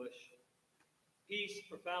in English. Peace,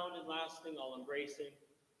 profound and lasting, all-embracing.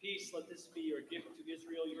 Peace, let this be your gift to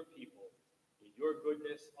Israel, your people. In your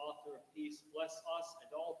goodness, author of peace, bless us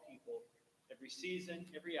and all people, every season,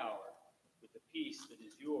 every hour, with the peace that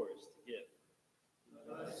is yours to give.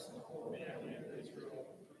 Let us, the whole family of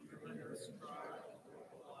Israel, from your generous tribe and your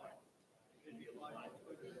life, may be a life of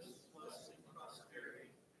goodness, blessing,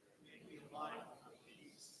 prosperity. May be a life of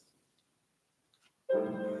peace.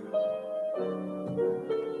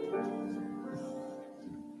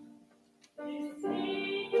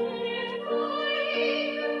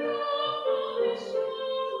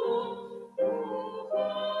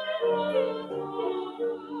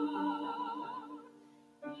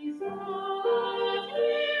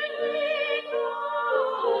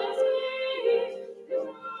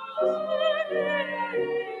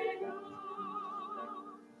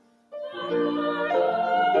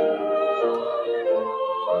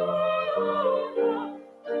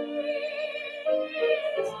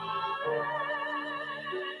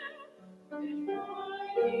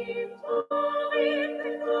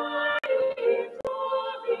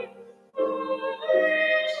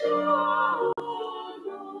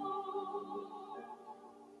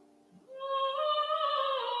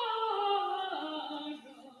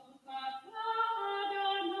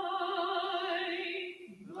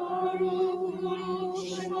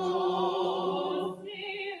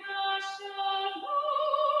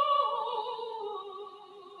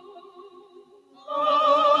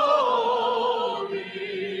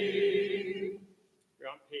 We're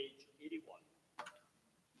on page 81.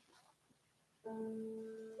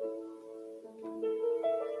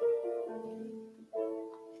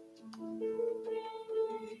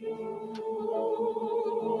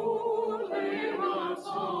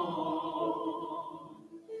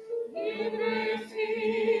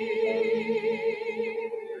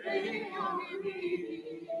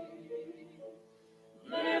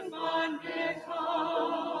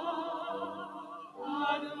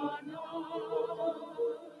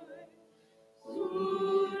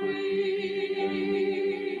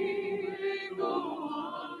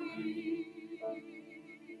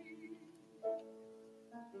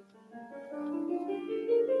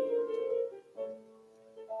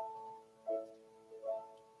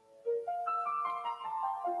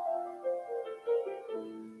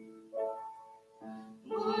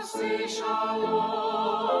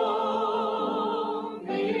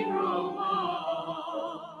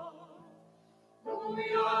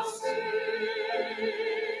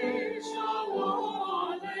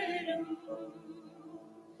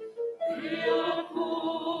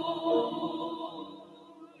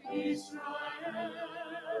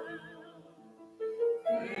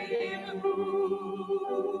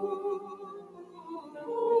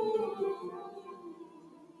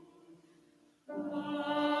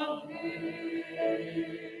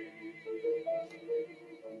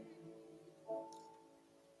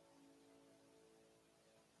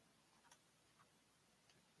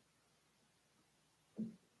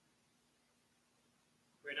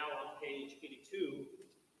 We're now on page 82.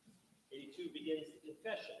 82 begins the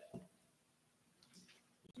confession.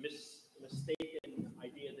 Mistaken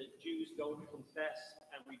idea that Jews don't confess,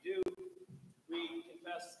 and we do. We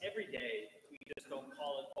confess every day. We just don't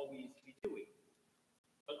call it always be doing.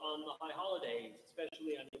 But on the high holidays,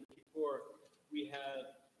 especially on Yom Kippur, we have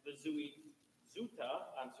the Vidui Zuta,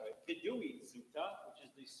 which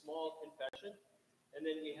is the small confession, and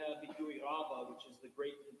then we have Vidui Rabbah, which is the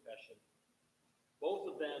great confession.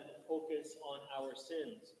 Both of them focus on our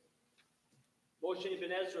sins. Moshe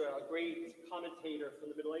ben Ezra, a great commentator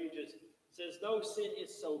from the Middle Ages, says, no sin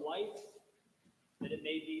is so light that it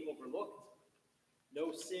may be overlooked.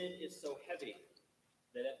 No sin is so heavy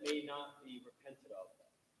that it may not be repented of.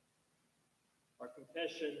 Our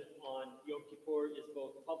confession on Yom Kippur is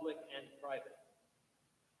both public and private.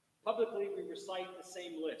 Publicly, we recite the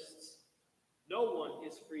same lists. No one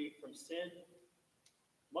is free from sin,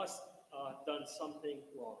 must have done something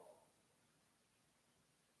wrong.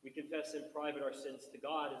 We confess in private our sins to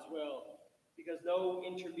God as well, because no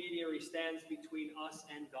intermediary stands between us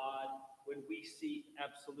and God when we seek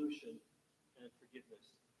absolution and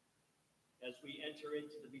forgiveness. As we enter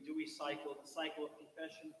into the Vidui cycle, the cycle of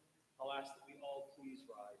confession, I'll ask that we all please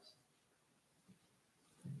rise.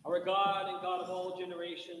 Our God and God of all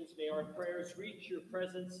generations, may our prayers reach your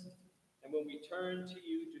presence, and when we turn to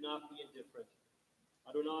you, do not be indifferent.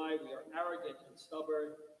 Adonai, we are arrogant and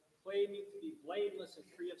stubborn, claiming to be blameless and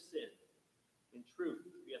free of sin. In truth,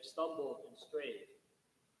 we have stumbled and strayed.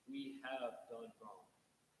 We have done wrong.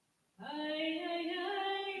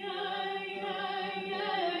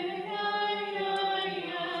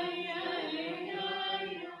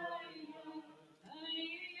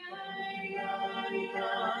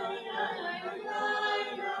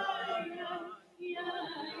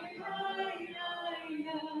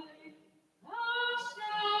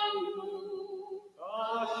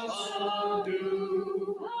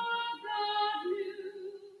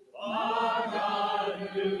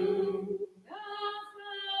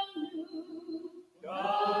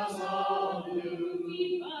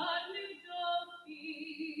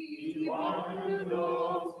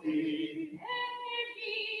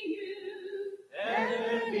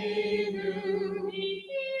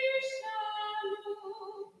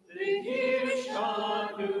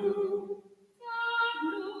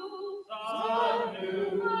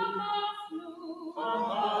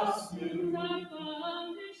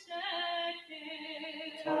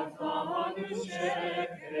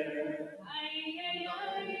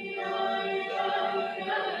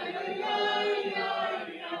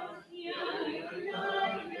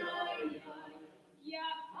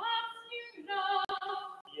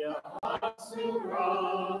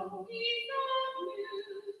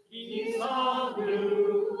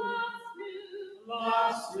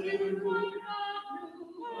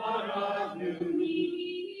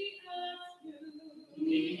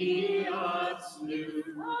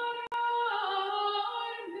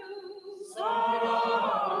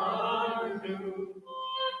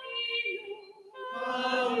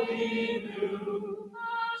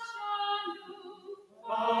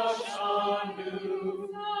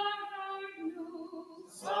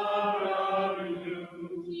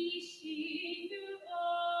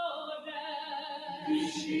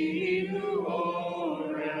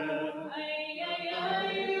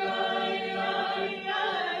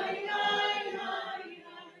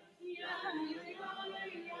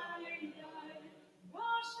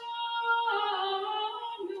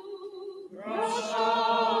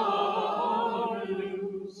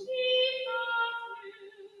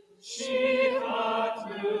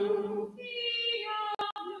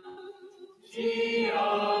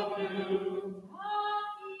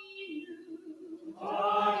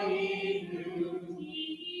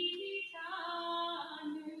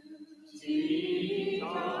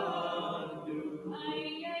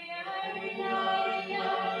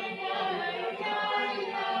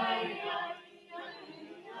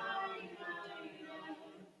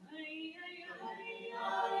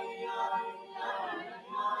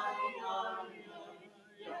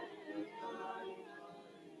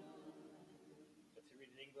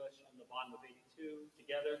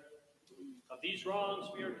 Of these wrongs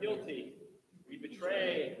we are guilty. We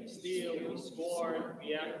betray, we steal, we scorn,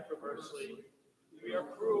 we act perversely. We are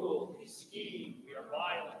cruel, we scheme, we are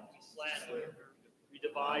violent, we slander. We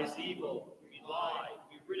devise evil, we lie,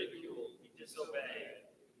 we ridicule, we disobey.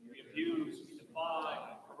 We abuse, we defy,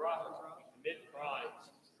 we corrupt, we commit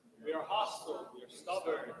crimes. We are hostile, we are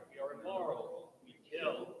stubborn, we are immoral, we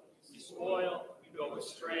kill, we spoil, we go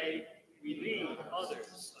astray, we lead others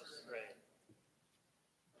astray.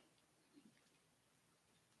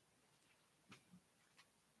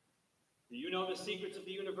 You know the secrets of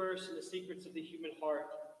the universe and the secrets of the human heart.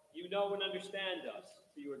 You know and understand us,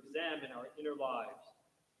 for you examine our inner lives.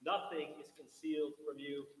 Nothing is concealed from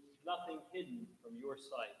you, nothing hidden from your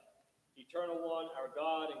sight. Eternal One, our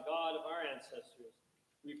God and God of our ancestors,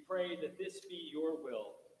 We pray that this be your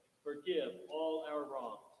will. Forgive all our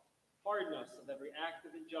wrongs. Pardon us of every act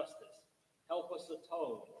of injustice. Help us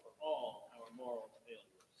atone for all our moral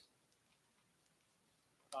failures.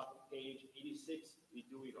 Top of page 86,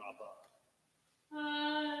 Vidui Rabbah.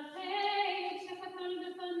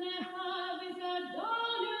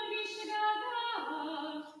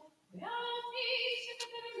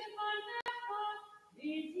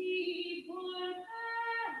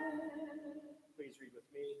 Please read with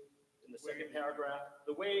me in the second paragraph.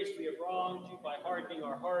 The ways we have wronged you by hardening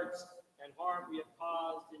our hearts and harm we have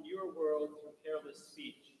caused in your world through careless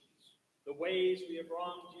speech. The ways we have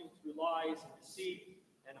wronged you through lies and deceit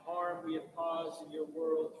and harm we have caused in your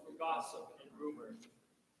world through gossip and rumor.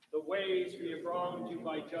 The ways we have wronged you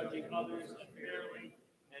by judging others unfairly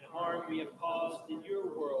and harm we have caused in your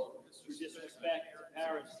world through disrespect to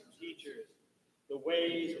parents and teachers. The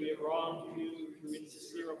ways we have wronged you through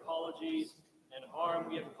insincere apologies and harm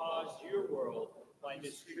we have caused your world by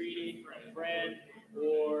mistreating a friend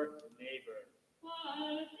or neighbor.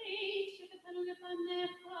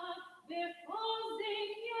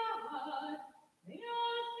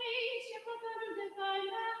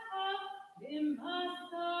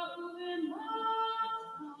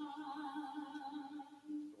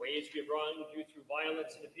 The ways we have wronged you through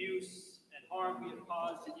violence and abuse and harm we have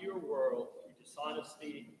caused in your world through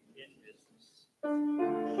dishonesty in business.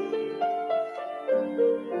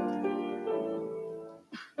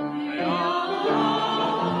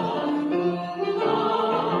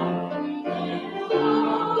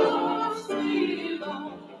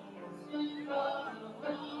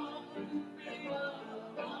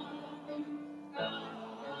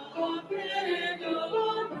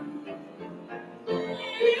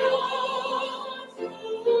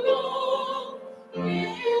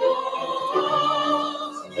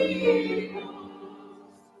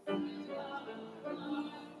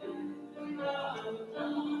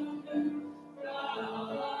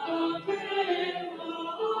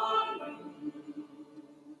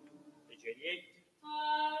 Page 88.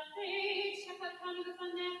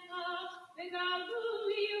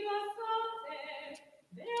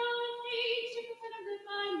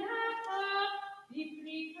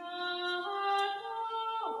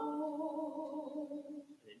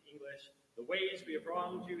 In English, the ways we have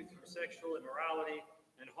wronged you through sexual immorality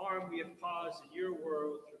and harm we have caused in your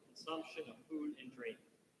world through consumption of food and drink.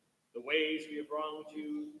 The ways we have wronged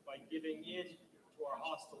you by giving in to our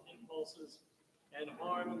hostile impulses and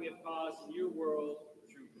harm we have caused in your world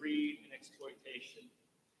through greed and exploitation.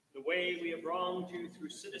 The way we have wronged you through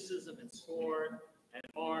cynicism and scorn and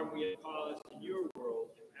harm we have caused in your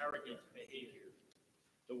world through arrogant behavior.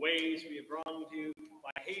 The ways we have wronged you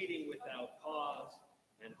by hating without cause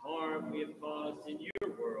and harm we have caused in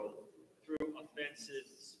your world through offensive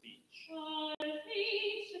speech.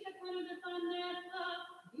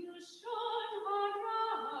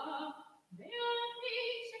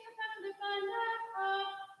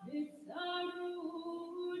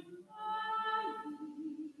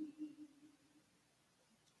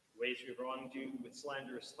 Ways we have wronged you with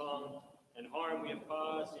slanderous tongue and harm we have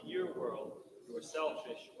caused in your world through a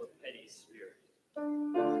selfish or petty spirit.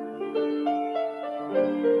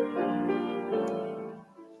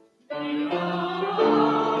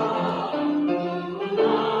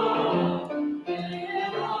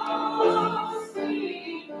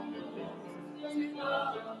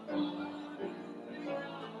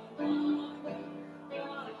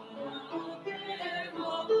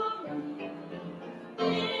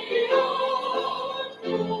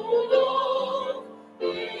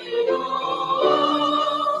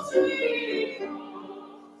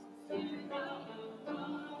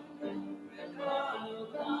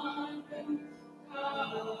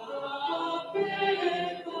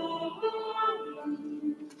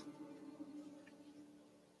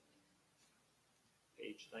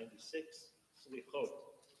 Page 96, Slichot,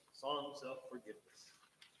 Songs of Forgiveness.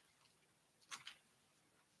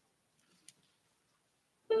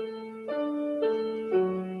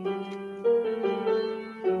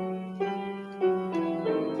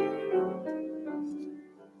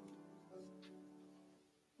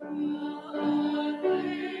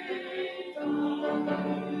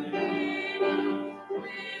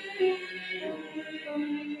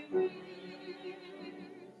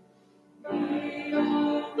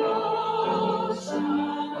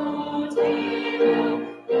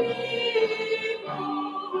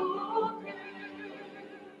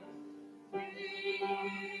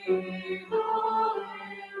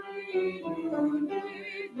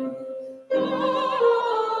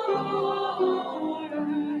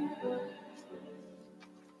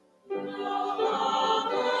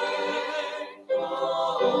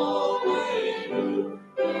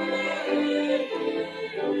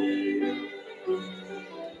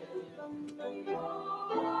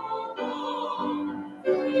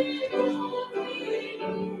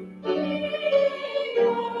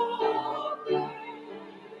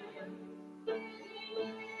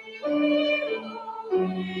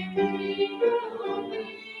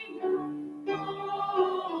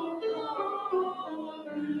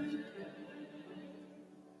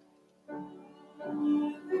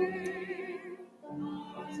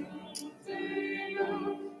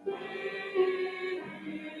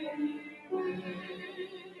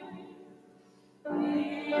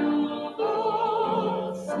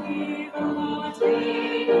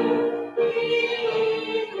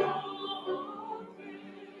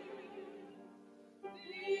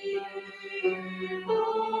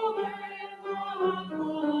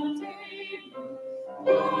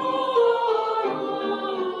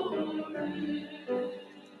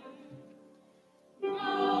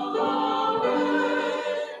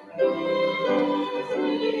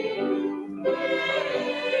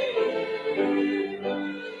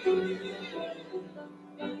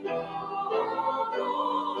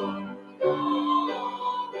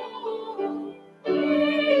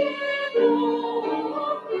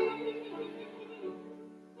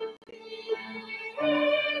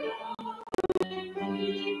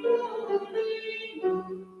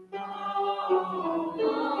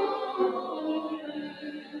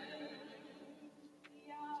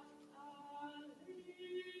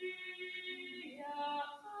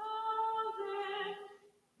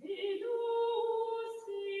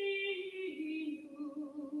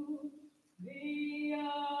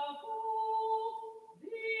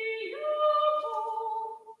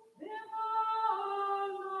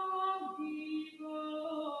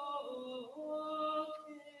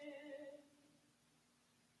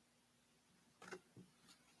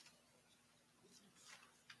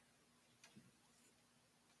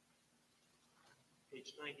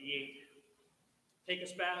 Page 98. Take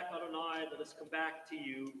us back, Adonai, let us come back to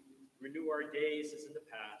you. Renew our days as in the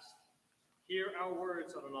past. Hear our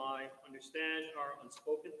words, Adonai, understand our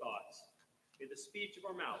unspoken thoughts. May the speech of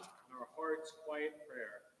our mouth and our heart's quiet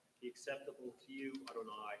prayer be acceptable to you,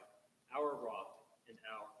 Adonai, our rock and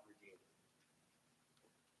our redeemer.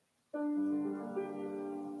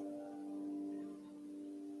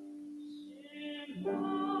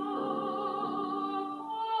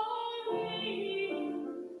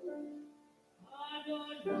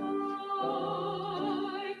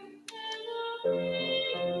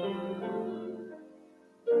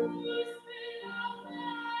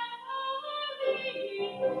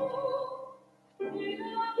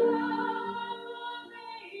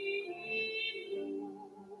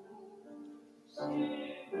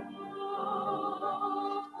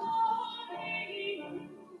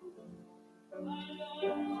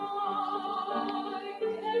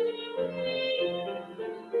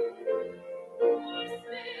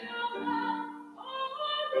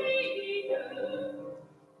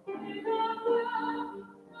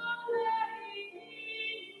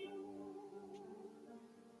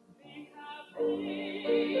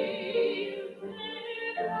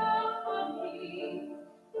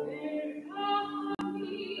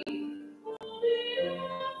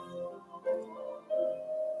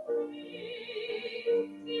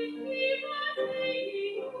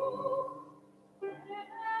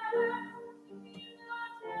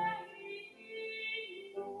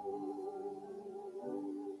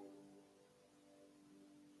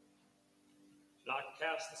 Do not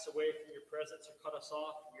cast us away from your presence or cut us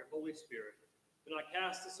off from your Holy Spirit. Do not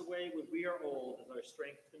cast us away when we are old, as our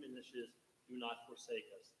strength diminishes. Do not forsake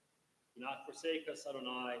us. Do not forsake us,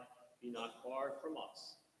 Adonai. Be not far from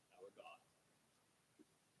us, our God.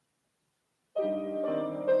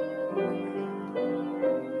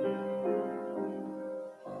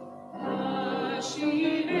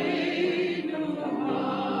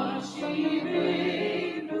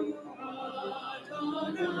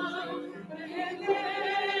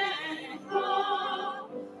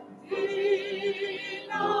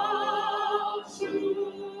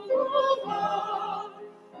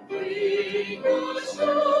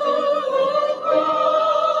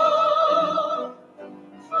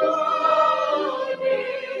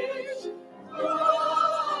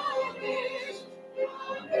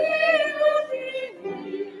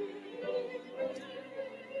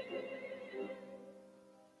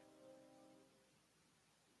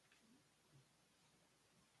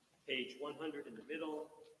 Page 100 in the middle,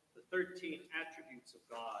 the 13 attributes of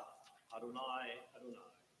God, Adonai,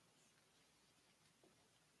 Adonai.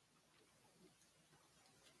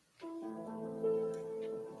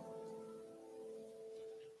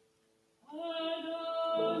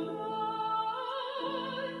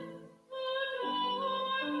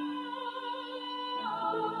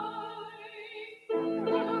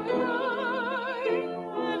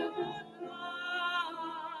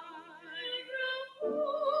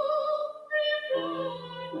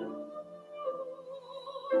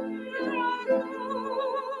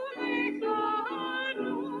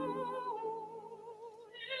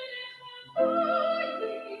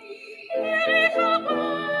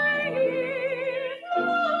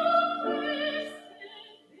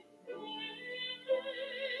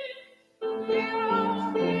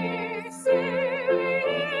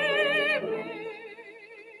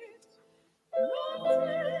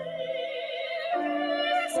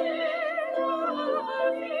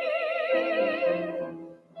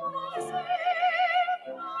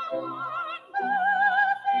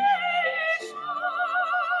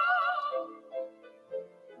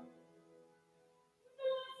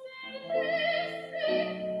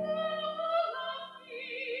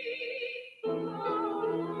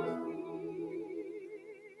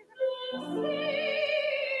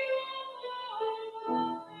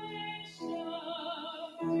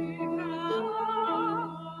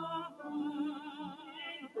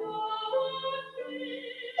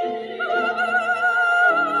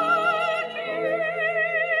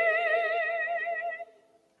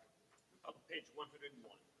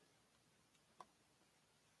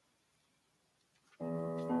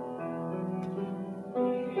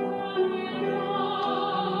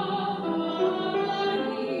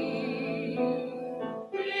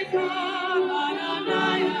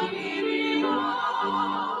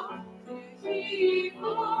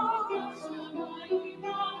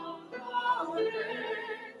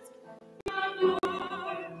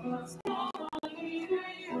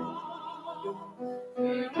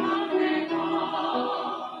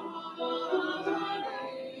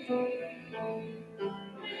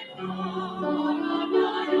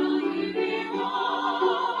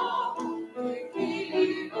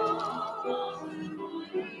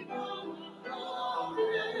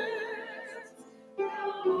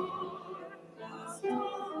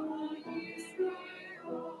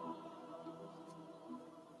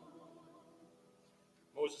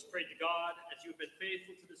 Moses prayed to God, as you have been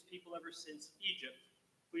faithful to this people ever since Egypt,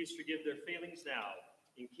 please forgive their failings now,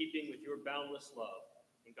 in keeping with your boundless love.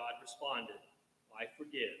 And God responded, I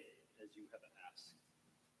forgive, as you have asked.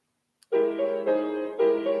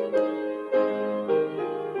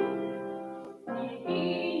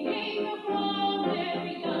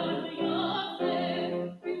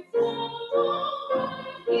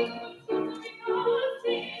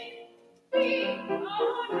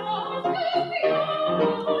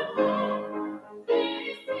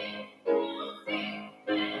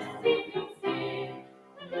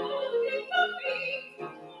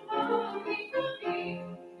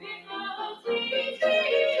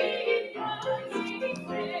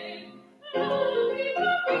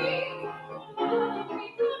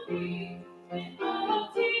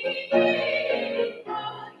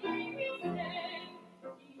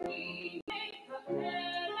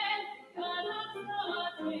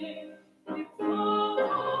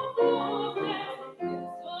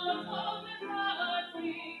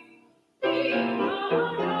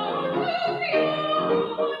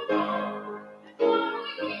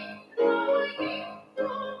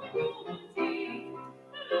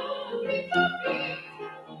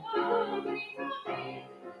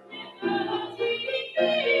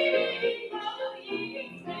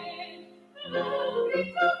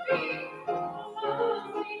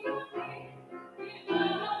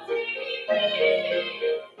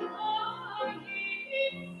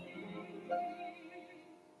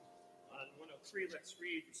 Let's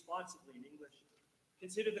read responsively in English.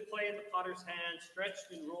 Consider the clay in the potter's hand,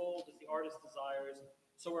 stretched and rolled as the artist desires.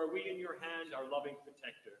 So are we in your hand, our loving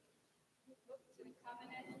protector.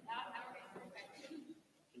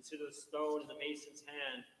 Consider the stone in the mason's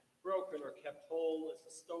hand, broken or kept whole as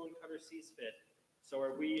the stone cutter sees fit. So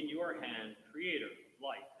are we in your hand, creator of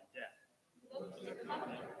life and death.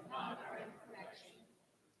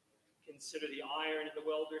 Consider the iron in the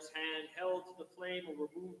welder's hand, held to the flame or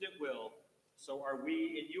removed at will. So are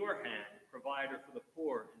we in your hand, provider for the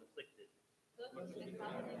poor and afflicted.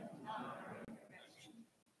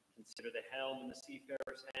 Consider the helm in the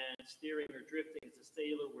seafarer's hand, steering or drifting as the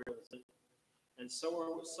sailor wields it. And so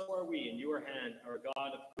are we in your hand, our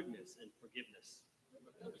God of goodness and forgiveness.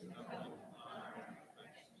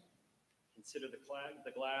 Consider the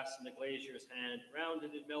glass in the glazier's hand,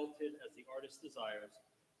 rounded and melted as the artist desires.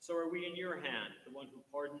 So are we in your hand, the one who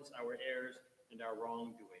pardons our errors and our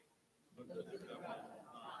wrongdoing.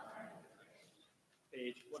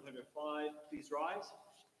 Page 105, please rise.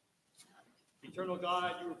 Eternal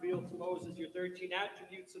God, you revealed to Moses your 13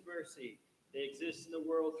 attributes of mercy. They exist in the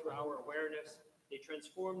world through our awareness. They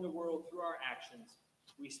transform the world through our actions.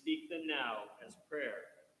 We speak them now as prayer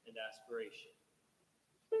and aspiration.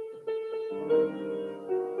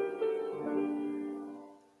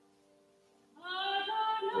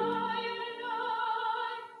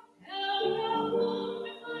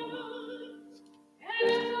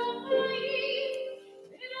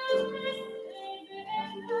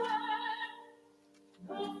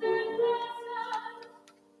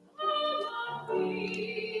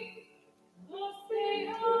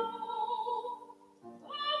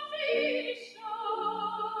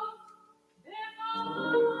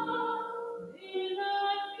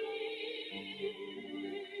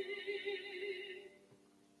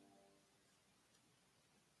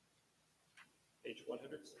 Page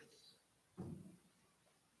 106.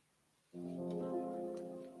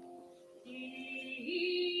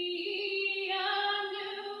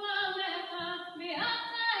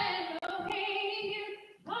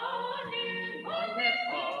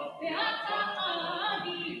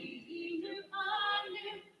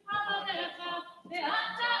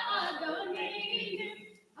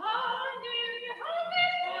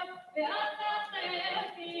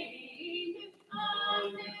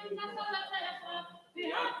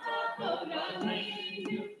 Beata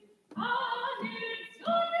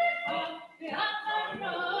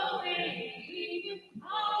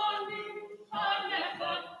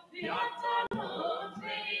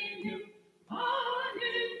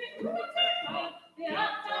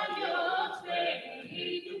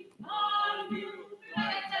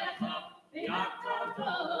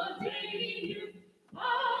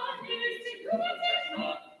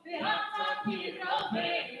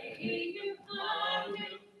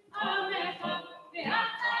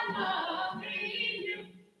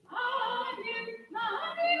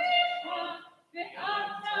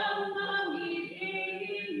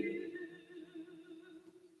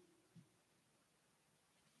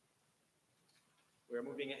We're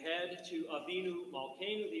moving ahead to Avinu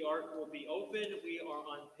Malkeinu. The ark will be open. We are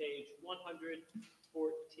on page 114.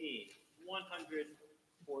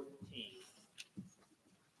 114.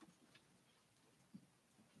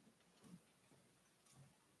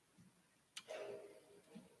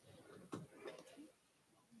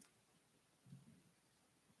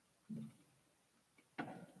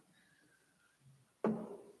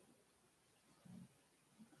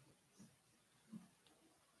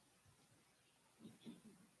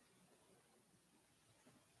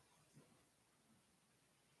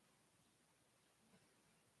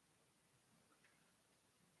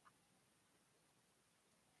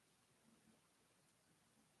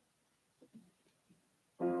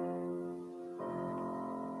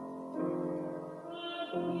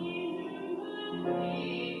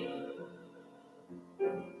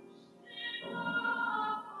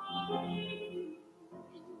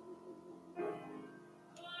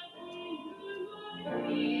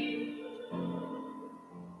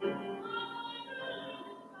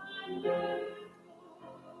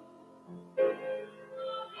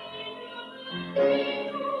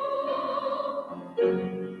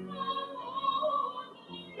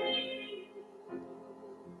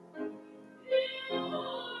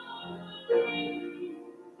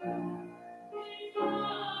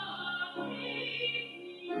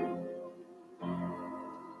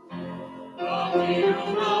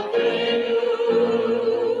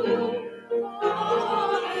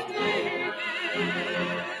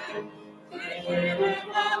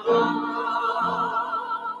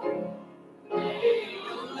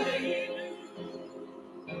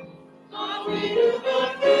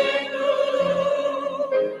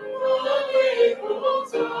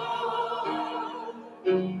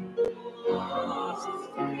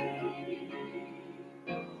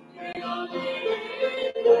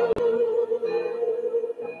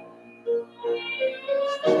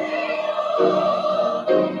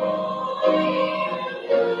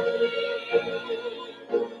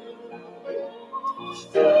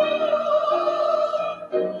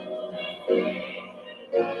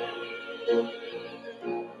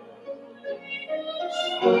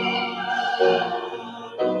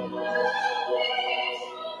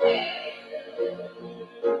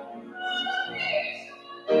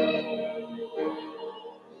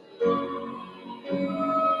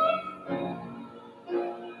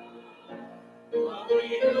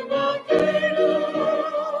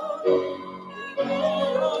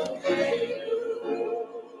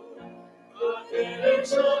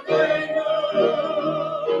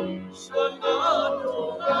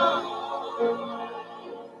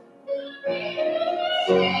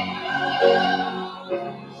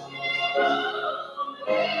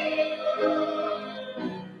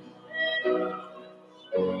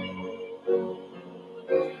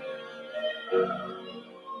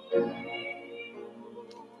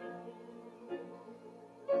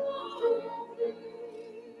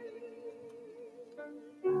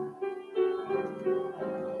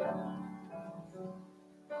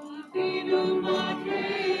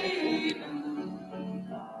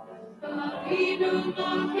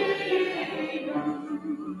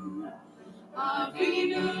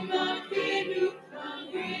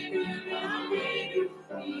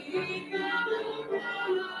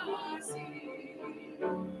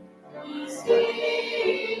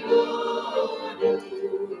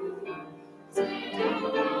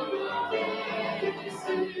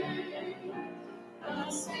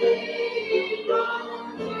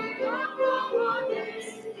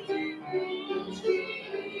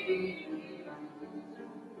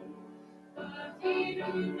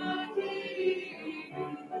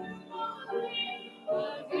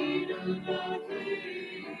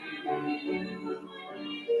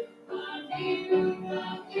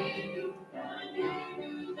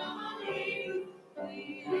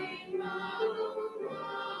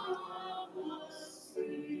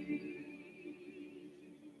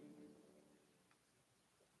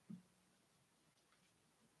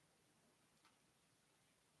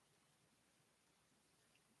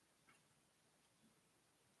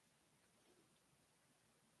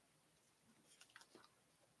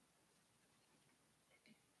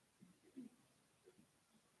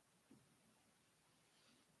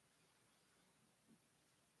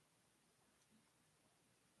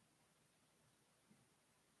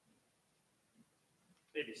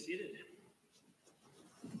 May be seated.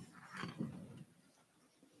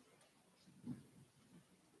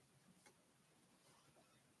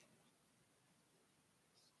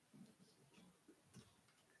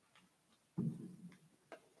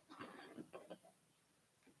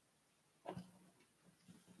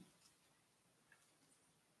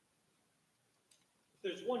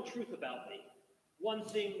 There's one truth about me. One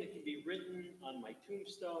thing that can be written on my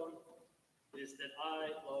tombstone is that I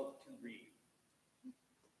love to read.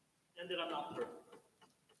 And that I'm not perfect.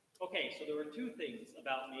 Okay, so there are two things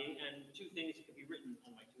about me and two things that can be written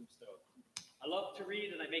on my tombstone. I love to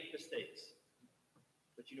read and I make mistakes.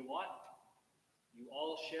 But you know what? You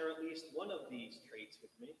all share at least one of these traits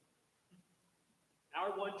with me.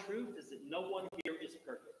 Our one truth is that no one here is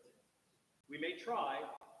perfect. We may try,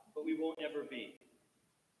 but we won't ever be.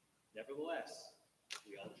 Nevertheless,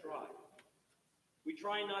 we all try. We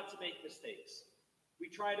try not to make mistakes. We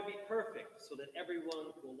try to be perfect so that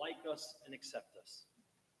everyone will like us and accept us.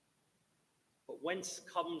 But whence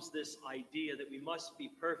comes this idea that we must be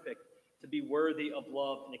perfect to be worthy of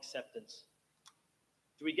love and acceptance?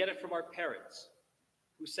 Do we get it from our parents,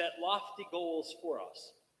 who set lofty goals for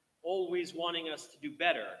us, always wanting us to do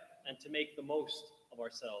better and to make the most of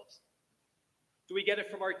ourselves? Do we get it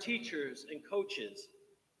from our teachers and coaches,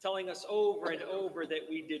 telling us over and over that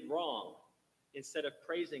we did wrong, instead of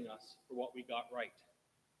praising us for what we got right?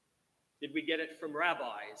 Did we get it from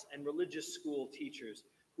rabbis and religious school teachers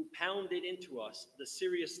who pounded into us the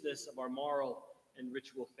seriousness of our moral and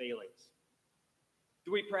ritual failings?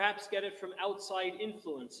 Do we perhaps get it from outside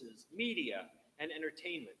influences, media, and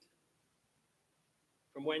entertainment?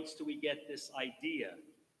 From whence do we get this idea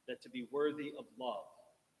that to be worthy of love,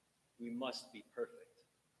 we must be perfect?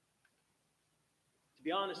 To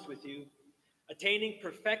be honest with you, attaining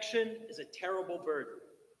perfection is a terrible burden.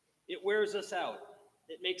 It wears us out.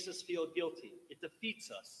 It makes us feel guilty. It defeats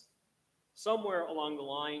us. Somewhere along the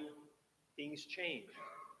line, things change.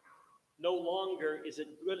 No longer is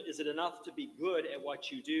it enough to be good at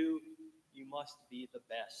what you do. You must be the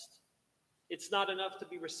best. It's not enough to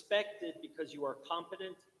be respected because you are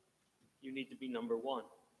competent. You need to be number one.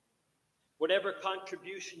 Whatever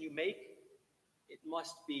contribution you make, it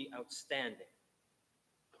must be outstanding.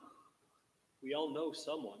 We all know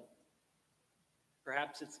someone,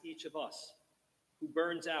 perhaps it's each of us, who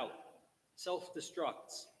burns out,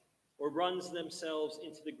 self-destructs, or runs themselves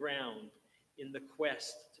into the ground in the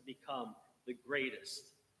quest to become the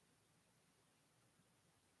greatest.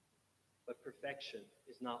 But perfection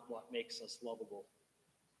is not what makes us lovable.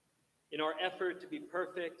 In our effort to be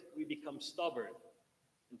perfect, we become stubborn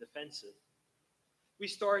and defensive. We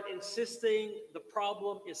start insisting the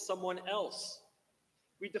problem is someone else.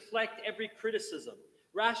 We deflect every criticism,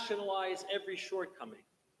 rationalize every shortcoming.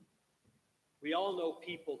 We all know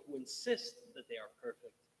people who insist that they are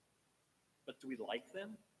perfect. But do we like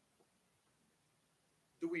them?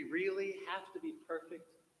 Do we really have to be perfect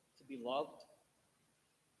to be loved?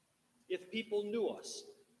 If people knew us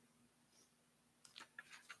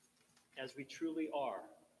as we truly are,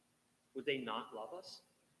 would they not love us?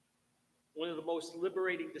 One of the most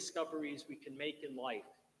liberating discoveries we can make in life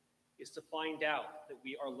is to find out that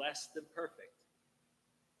we are less than perfect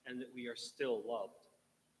and that we are still loved.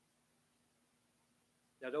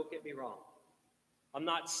 Now, don't get me wrong. I'm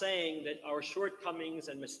not saying that our shortcomings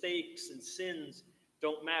and mistakes and sins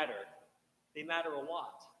don't matter. They matter a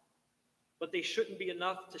lot. But they shouldn't be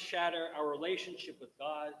enough to shatter our relationship with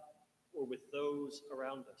God or with those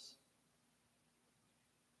around us.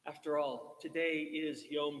 After all, today is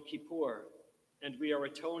Yom Kippur, and we are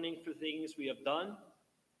atoning for things we have done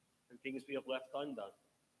and things we have left undone.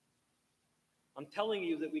 I'm telling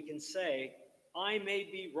you that we can say, I may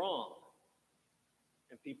be wrong,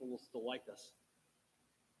 and people will still like us.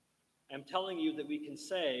 I'm telling you that we can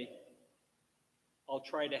say, I'll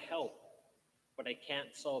try to help, but I can't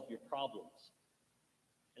solve your problems,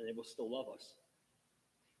 and they will still love us.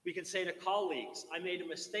 We can say to colleagues, I made a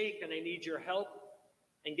mistake and I need your help,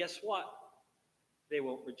 and guess what? They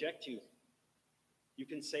won't reject you. You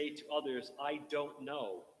can say to others, I don't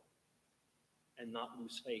know, and not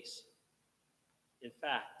lose face. In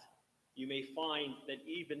fact, you may find that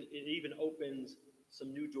it even opens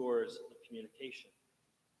some new doors of communication.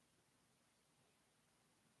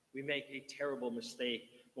 We make a terrible mistake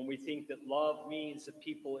when we think that love means that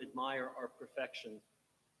people admire our perfection.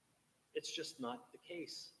 It's just not the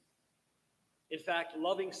case. In fact,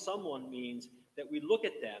 loving someone means that we look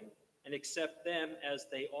at them and accept them as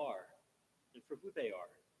they are and for who they are.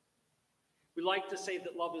 We like to say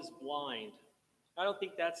that love is blind. I don't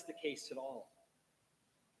think that's the case at all.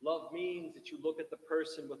 Love means that you look at the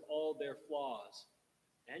person with all their flaws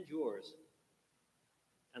and yours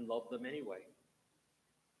and love them anyway.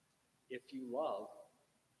 If you love,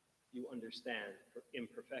 you understand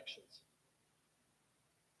imperfections.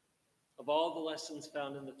 Of all the lessons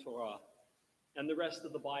found in the Torah, and the rest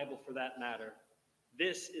of the Bible for that matter,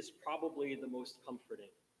 this is probably the most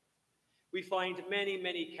comforting. We find many,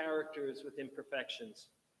 many characters with imperfections.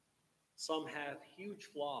 Some have huge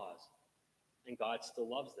flaws, and God still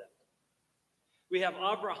loves them. We have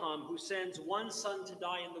Abraham, who sends one son to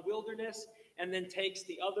die in the wilderness and then takes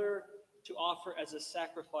the other to offer as a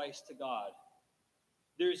sacrifice to God.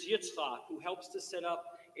 There's Yitzchak, who helps to set up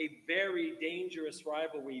a very dangerous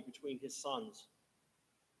rivalry between his sons.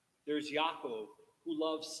 There's Yaakov, who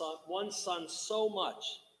loves one son so much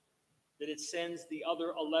that it sends the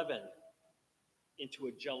other 11 into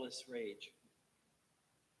a jealous rage.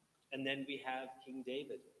 And then we have King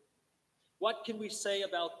David. What can we say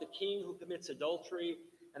about the king who commits adultery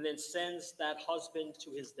and then sends that husband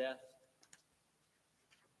to his death?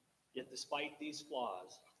 Yet despite these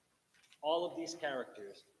flaws, all of these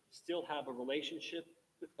characters still have a relationship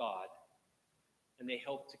with God, and they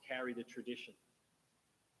help to carry the tradition.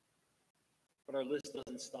 But our list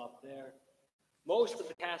doesn't stop there. Most of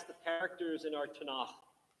the cast of characters in our Tanakh,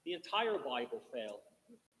 the entire Bible, fail.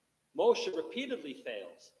 Moshe repeatedly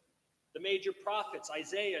fails. The major prophets,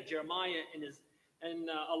 Isaiah, Jeremiah, and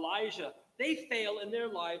Elijah, they fail in their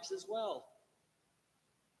lives as well.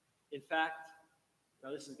 In fact,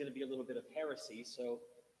 now this is going to be a little bit of heresy, so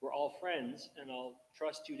we're all friends, and I'll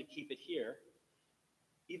trust you to keep it here.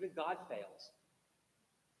 Even God fails.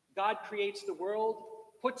 God creates the world,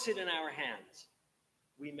 puts it in our hands.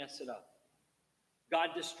 We mess it up. God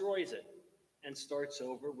destroys it and starts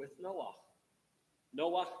over with Noah.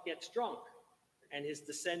 Noah gets drunk, and his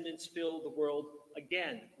descendants fill the world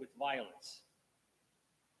again with violence.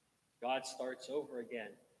 God starts over again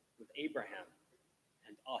with Abraham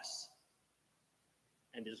and us,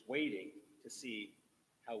 and is waiting to see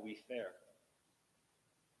how we fare.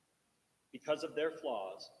 Because of their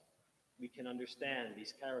flaws, we can understand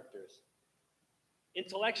these characters.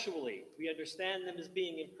 Intellectually, we understand them as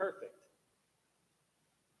being imperfect.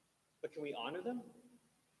 But can we honor them?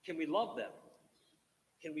 Can we love them?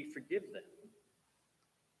 Can we forgive them?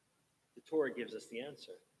 The Torah gives us the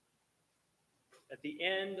answer. At the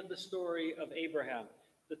end of the story of Abraham,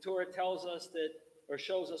 the Torah tells us that, or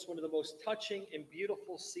shows us one of the most touching and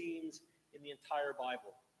beautiful scenes in the entire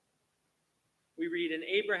Bible. We read, and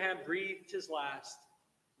Abraham breathed his last,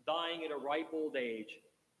 dying at a ripe old age,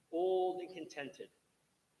 old and contented,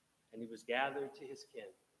 and he was gathered to his kin.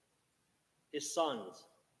 His sons,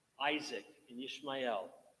 Isaac and Ishmael,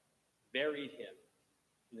 buried him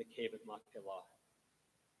in the cave at Machpelah.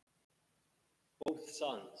 Both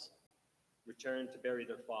sons returned to bury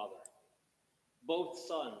their father. Both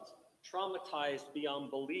sons, traumatized beyond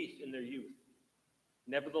belief in their youth,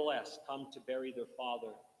 nevertheless come to bury their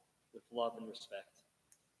father with love and respect.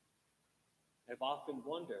 I've often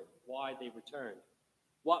wondered why they returned.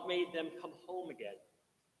 What made them come home again?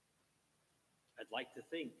 I'd like to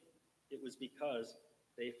think it was because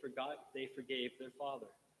they forgave their father.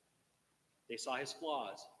 They saw his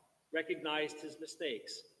flaws, recognized his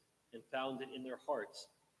mistakes, and found it in their hearts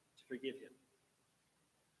to forgive him.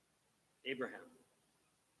 Abraham,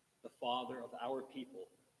 the father of our people,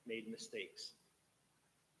 made mistakes.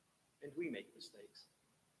 And we make mistakes.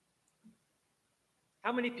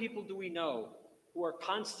 How many people do we know who are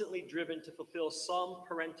constantly driven to fulfill some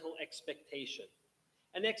parental expectation?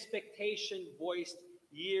 An expectation voiced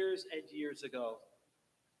years and years ago.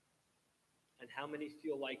 And how many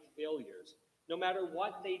feel like failures, no matter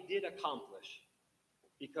what they did accomplish,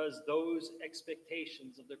 because those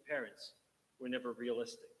expectations of their parents were never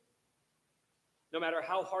realistic. No matter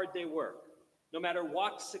how hard they work, no matter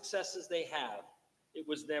what successes they have, it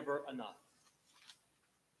was never enough.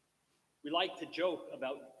 We like to joke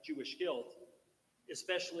about Jewish guilt,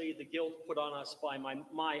 especially the guilt put on us by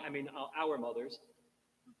our mothers.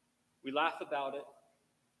 We laugh about it,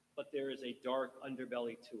 but there is a dark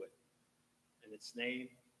underbelly to it, and its name,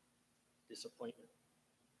 disappointment.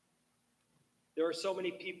 There are so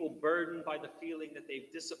many people burdened by the feeling that they've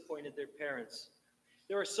disappointed their parents.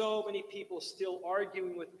 There are so many people still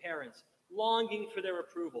arguing with parents, longing for their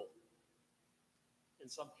approval. In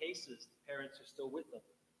some cases, the parents are still with them.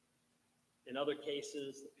 In other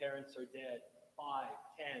cases, the parents are dead 5,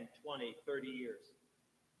 10, 20, 30 years.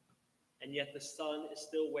 And yet the son is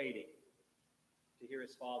still waiting to hear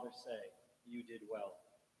his father say, "You did well."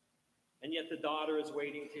 And yet the daughter is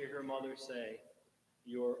waiting to hear her mother say,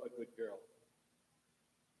 "You're a good girl."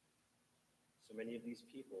 So many of these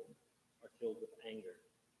people are filled with anger.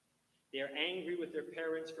 They are angry with their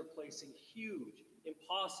parents for placing huge,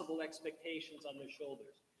 impossible expectations on their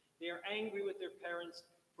shoulders. They are angry with their parents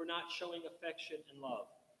for not showing affection and love.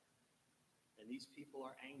 And these people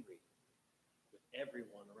are angry with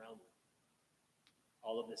everyone around them.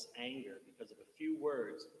 All of this anger because of a few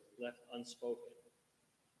words left unspoken.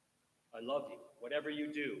 I love you, whatever you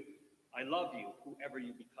do. I love you, whoever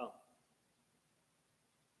you become.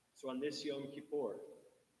 So on this Yom Kippur,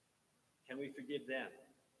 can we forgive them,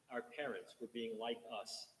 our parents, for being like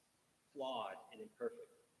us, flawed and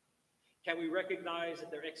imperfect? Can we recognize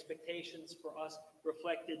that their expectations for us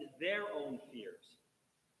reflected their own fears?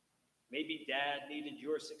 Maybe dad needed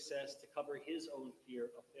your success to cover his own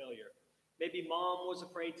fear of failure. Maybe mom was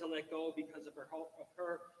afraid to let go because of her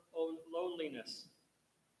own loneliness.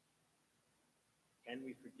 Can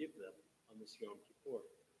we forgive them on this Yom Kippur?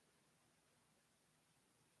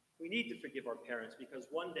 We need to forgive our parents because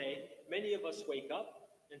one day, many of us wake up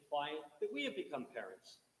and find that we have become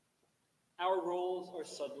parents. Our roles are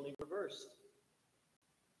suddenly reversed.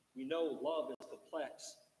 We know love is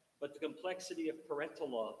complex, but the complexity of parental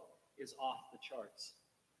love is off the charts.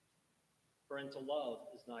 Parental love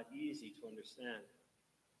is not easy to understand.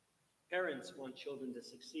 Parents want children to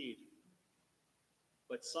succeed,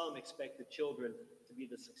 but some expect the children to be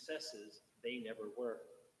the successes they never were.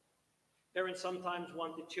 Parents sometimes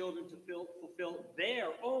want the children to fulfill their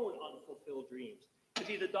own unfulfilled dreams, to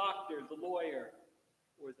be the doctor, the lawyer,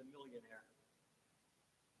 or the millionaire.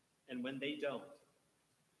 And when they don't,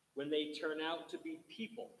 when they turn out to be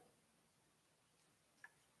people,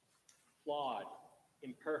 flawed,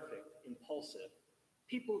 imperfect, impulsive,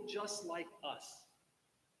 people just like us,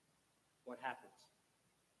 what happens?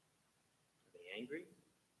 Are they angry?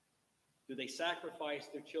 Do they sacrifice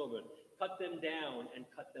their children, cut them down, and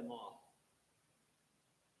cut them off?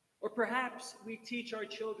 Or perhaps we teach our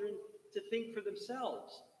children to think for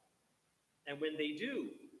themselves, and when they do,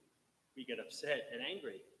 we get upset and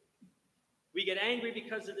angry. We get angry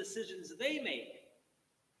because the decisions they make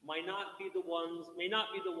may not be the ones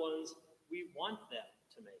we want them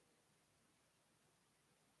to make.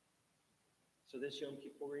 So this Yom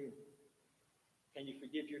Kippurim, can you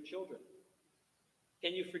forgive your children?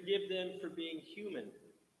 Can you forgive them for being human,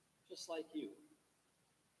 just like you?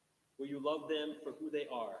 Will you love them for who they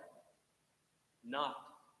are, not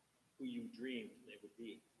who you dreamed they would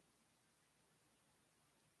be?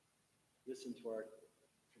 Listen to our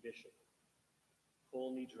tradition.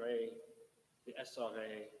 Kol Nidre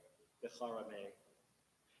Service.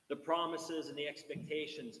 The promises and the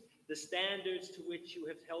expectations, the standards to which you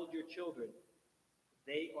have held your children,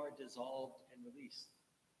 they are dissolved and released.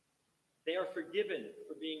 They are forgiven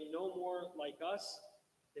for being no more like us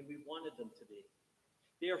than we wanted them to be.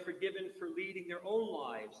 They are forgiven for leading their own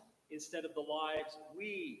lives instead of the lives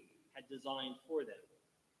we had designed for them.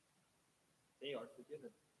 They are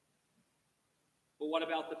forgiven. But what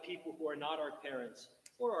about the people who are not our parents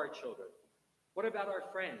or our children? What about our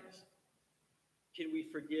friends? Can we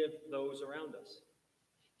forgive those around us?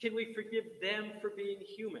 Can we forgive them for being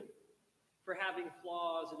human, for having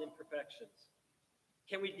flaws and imperfections?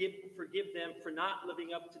 Can we forgive them for not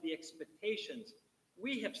living up to the expectations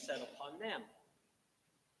we have set upon them?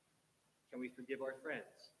 Can we forgive our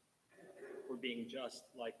friends for being just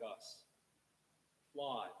like us?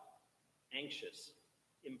 Flawed, anxious,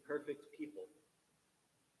 imperfect people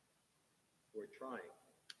who are trying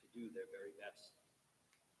to do their very best.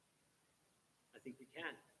 I think we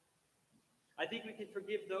can. I think we can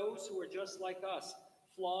forgive those who are just like us,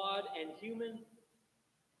 flawed and human,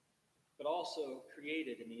 but also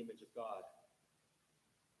created in the image of God.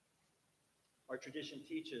 Our tradition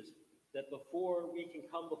teaches that before we can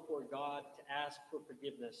come before God to ask for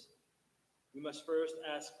forgiveness, we must first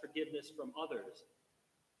ask forgiveness from others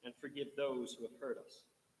and forgive those who have hurt us.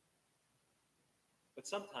 But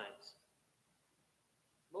sometimes,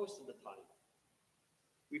 most of the time,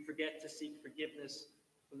 we forget to seek forgiveness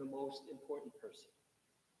from the most important person.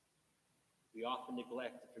 We often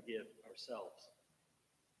neglect to forgive ourselves.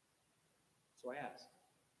 So I ask,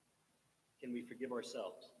 can we forgive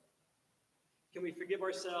ourselves? Can we forgive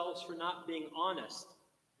ourselves for not being honest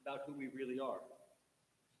about who we really are?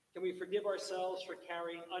 Can we forgive ourselves for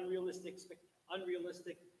carrying unrealistic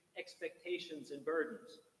expectations and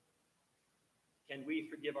burdens? Can we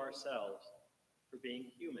forgive ourselves for being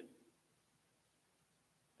human?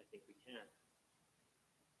 I think we can.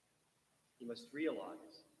 You must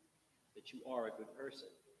realize that you are a good person,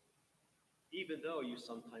 even though you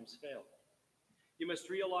sometimes fail. You must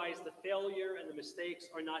realize the failure and the mistakes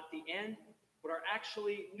are not the end, but are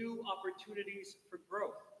actually new opportunities for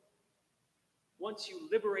growth. Once you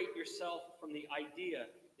liberate yourself from the idea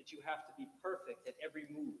that you have to be perfect at every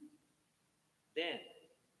move, then,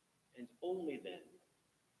 and only then,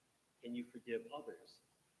 can you forgive others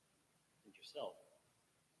and yourself.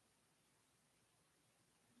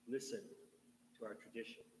 Listen to our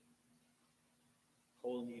tradition.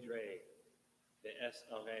 Kol Nidre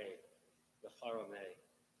Service.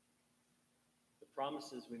 The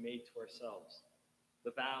promises we made to ourselves,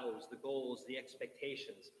 the vows, the goals, the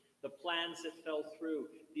expectations, the plans that fell through,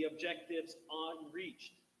 the objectives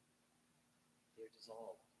unreached, they're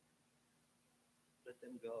dissolved. Let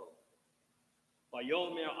them go.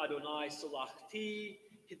 Vayomer Adonai salachti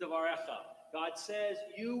kidavarecha. God says,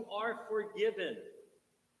 you are forgiven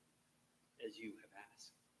as you have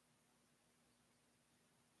asked.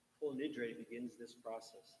 Kol Nidre begins this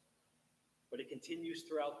process, but it continues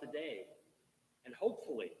throughout the day and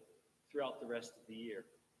hopefully throughout the rest of the year.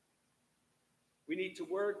 We need to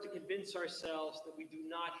work to convince ourselves that we do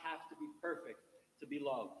not have to be perfect to be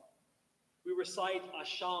loved. We recite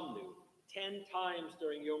Ashamnu 10 times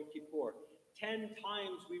during Yom Kippur. 10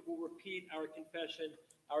 times we will repeat our confession,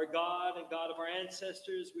 our God and God of our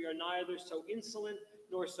ancestors, we are neither so insolent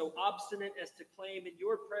nor so obstinate as to claim in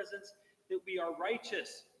your presence that we are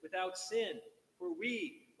righteous without sin. For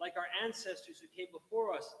we, like our ancestors who came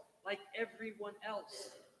before us, like everyone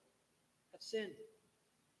else, have sinned.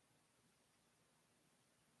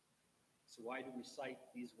 So why do we recite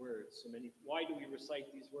these words so many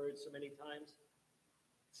times?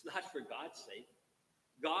 It's not for God's sake.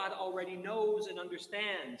 God already knows and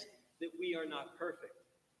understands that we are not perfect.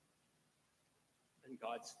 And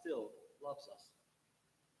God still loves us.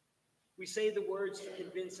 We say the words to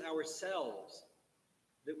convince ourselves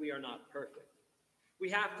that we are not perfect. We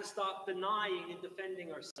have to stop denying and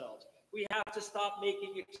defending ourselves. We have to stop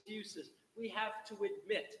making excuses. We have to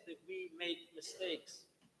admit that we make mistakes.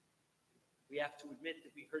 We have to admit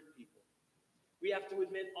that we hurt people. We have to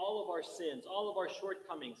admit all of our sins, all of our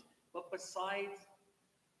shortcomings. But despite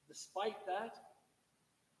that,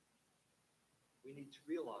 we need to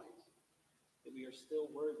realize that we are still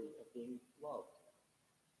worthy of being loved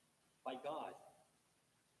by God,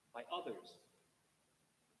 by others,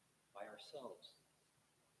 by ourselves.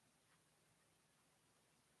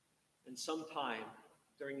 And sometime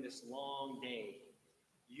during this long day,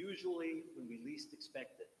 usually when we least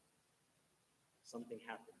expect it, something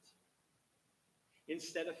happens.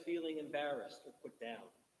 Instead of feeling embarrassed or put down,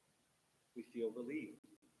 we feel relieved.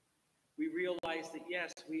 We realize that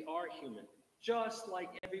yes, we are human, just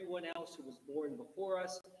like everyone else who was born before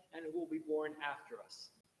us and who will be born after us.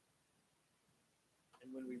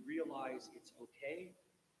 And when we realize it's okay,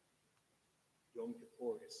 Yom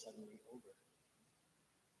Kippur is suddenly over.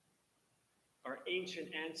 Our ancient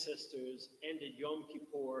ancestors ended Yom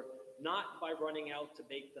Kippur not by running out to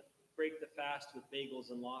break the fast with bagels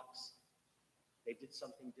and lox. They did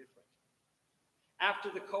something different. After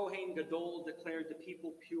the Kohen Gadol declared the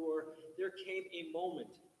people pure, there came a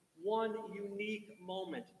moment, one unique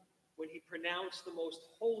moment, when he pronounced the most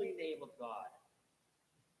holy name of God.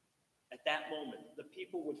 At that moment, the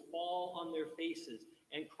people would fall on their faces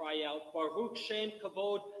and cry out, Baruch Shem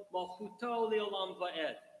Kavod Malchuto Leolam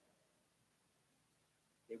Va'ed.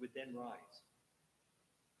 They would then rise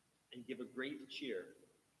and give a great cheer,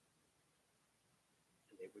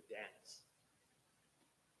 and they would dance.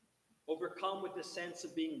 Overcome with the sense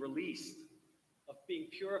of being released, of being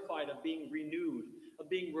purified, of being renewed, of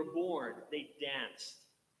being reborn, they danced.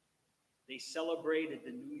 They celebrated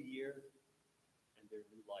the new year and their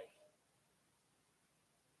new life.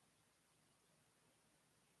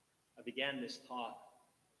 I began this talk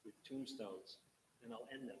with tombstones, and I'll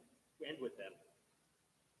end with them.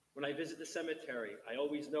 When I visit the cemetery, I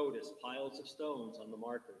always notice piles of stones on the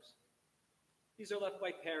markers. These are left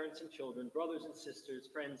by parents and children, brothers and sisters,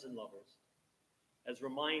 friends and lovers, as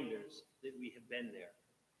reminders that we have been there.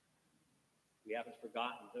 We haven't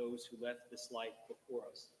forgotten those who left this life before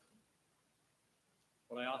us.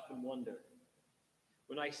 But I often wonder,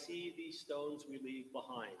 when I see these stones we leave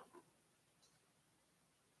behind,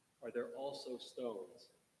 are there also stones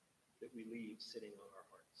that we leave sitting on our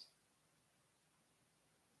hearts?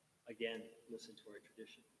 Again, listen to our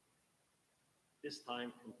tradition. This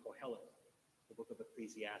time from Kohelet, the book of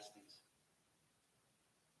Ecclesiastes.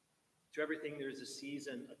 To everything there is a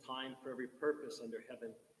season, a time for every purpose under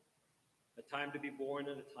heaven, a time to be born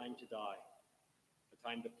and a time to die, a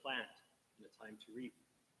time to plant and a time to reap,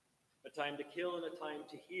 a time to kill and a time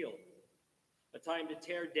to heal, a time to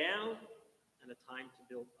tear down and a time to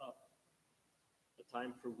build up, a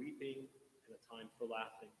time for weeping and a time for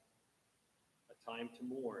laughing, a time to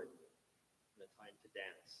mourn and a time to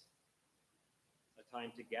dance, a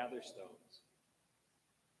time to gather stones,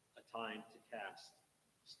 a time to cast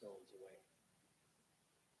stones away.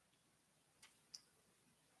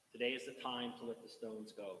 Today is the time to let the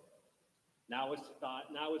stones go. Now is the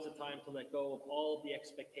time to let go of all of the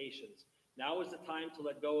expectations. Now is the time to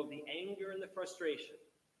let go of the anger and the frustration.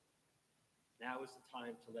 Now is the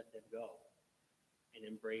time to let them go and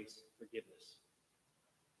embrace forgiveness.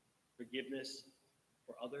 Forgiveness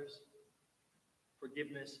for others.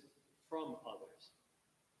 Forgiveness from others.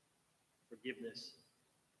 Forgiveness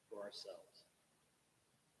for ourselves.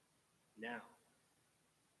 Now,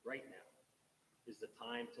 right now, is the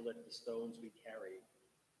time to let the stones we carry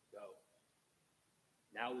go.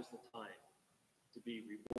 Now is the time to be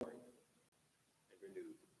reborn and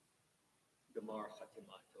renewed. Gemar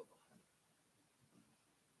Chatima Tova.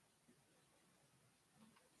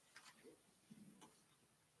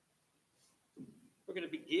 We're going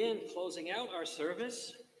to begin closing out our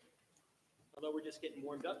service. Although we're just getting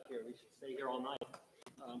warmed up here, we should stay here all night.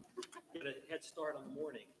 Get a head start on the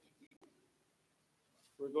morning.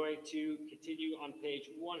 We're going to continue on page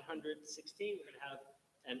 116. We're going to have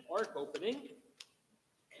an ark opening,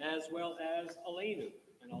 as well as Aleinu.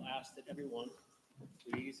 And I'll ask that everyone,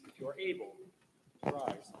 please, if you're able,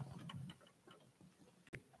 rise.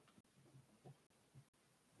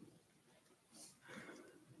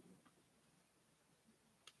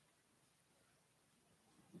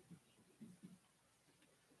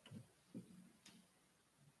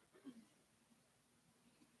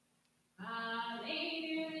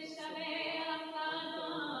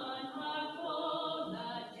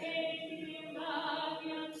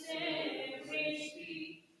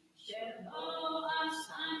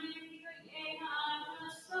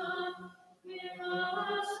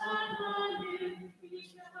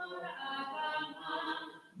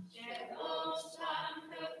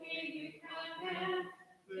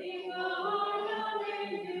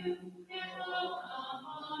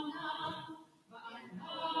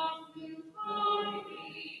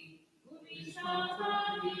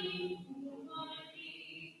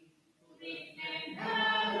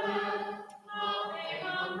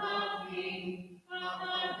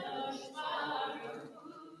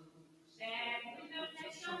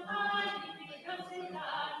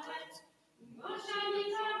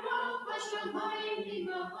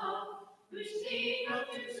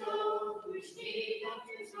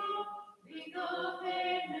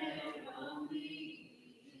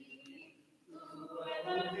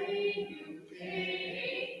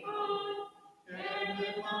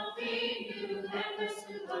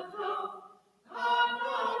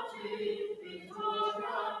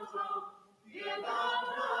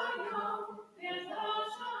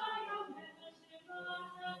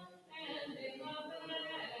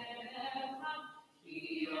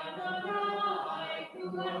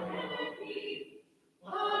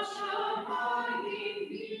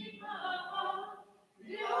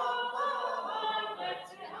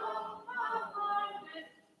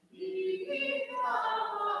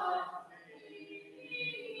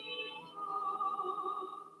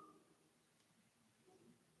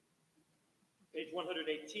 Page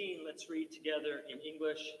 118, let's read together in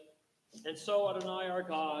English. And so, Adonai, our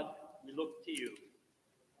God, we look to you,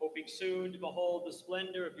 hoping soon to behold the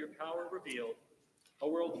splendor of your power revealed, a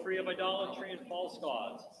world free of idolatry and false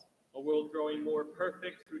gods, a world growing more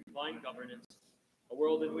perfect through divine governance, a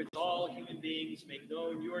world in which all human beings make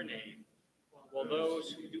known your name, while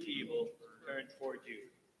those who do evil turn toward you.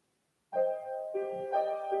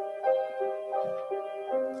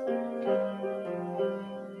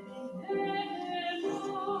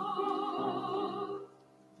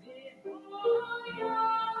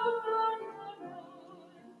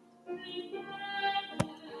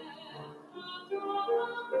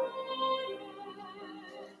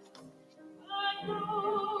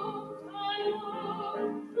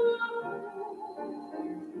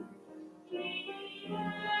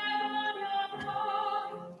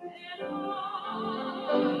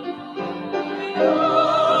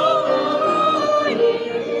 Oh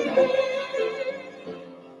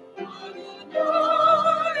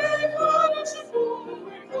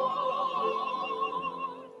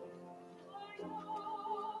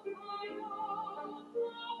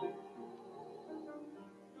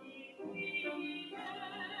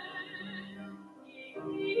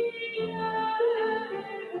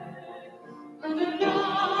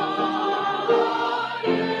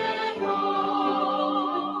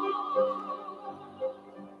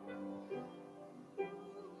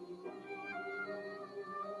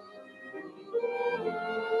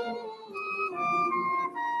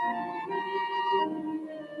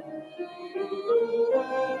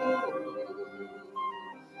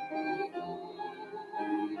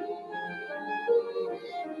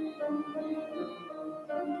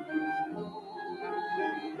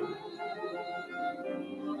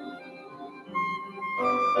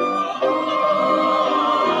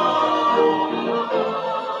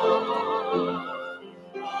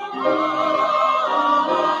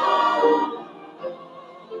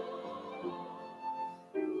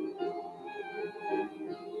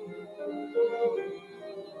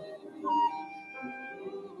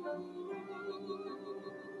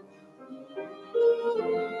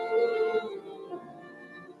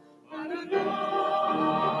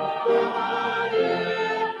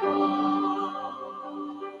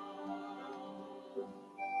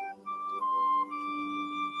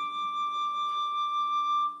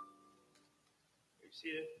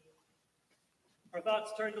Seated. Our thoughts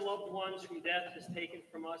turn to loved ones whom death has taken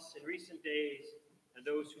from us in recent days and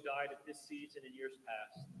those who died at this season in years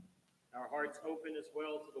past. Our hearts open as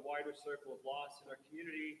well to the wider circle of loss in our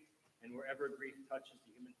community and wherever grief touches the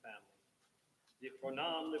human family.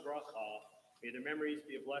 Zichronam livracha, may their memories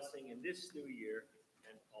be a blessing in this new year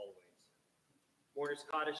and always. Mourner's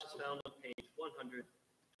Kaddish is found on page 122.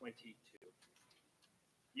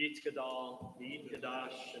 Yitkadal,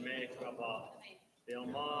 Yitkadash, Shemech Rabbah,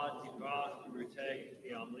 Be'almad, Yibrach, Yerutech,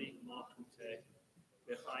 Be'amlik, Machutech,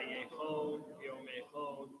 B'chayechon,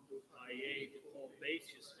 Be'omechon, B'chayech, B'chol Beis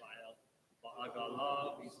Yisrael,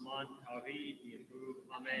 Ba'agala, B'zman Kari, B'yimru,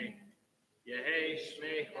 Amen. Yehei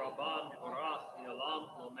Shmech Rabbah, Me'orach, Ne'alam,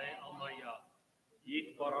 Lomeh Almaya,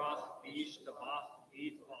 Yitbarach, B'yishtabach,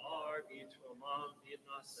 B'yitba'ar, B'yitromam,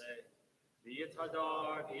 B'yitnaseh,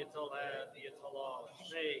 B'yitadar, B'yitaleh, B'yitalah,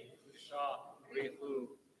 Shmei, Kusha, Rehu,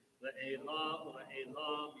 Le'elah,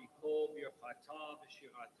 Le'elah, Mikol, Birchata,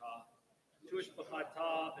 B'shirata, Tush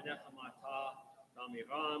B'chata, B'nechamata,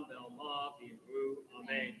 Damiram, B'elma, B'imru,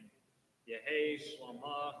 Amen. Yehei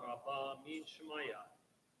Shlama, Rabbah, Min Shemaya,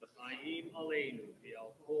 B'chaim Aleinu,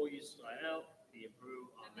 B'el Kol Yisrael, B'imru,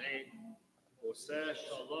 Amen. Oseh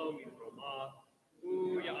Shalom, Yivroma,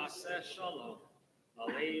 Hu Ya'aseh Shalom,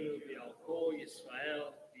 Aleinu B'el Kol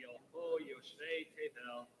Yisrael, B'el Kol Yoshvei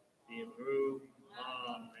Tevel, B'imru,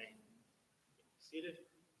 Amen. Seated.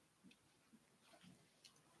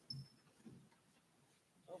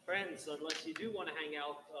 Well, friends, unless you do want to hang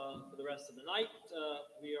out for the rest of the night,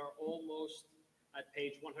 we are almost at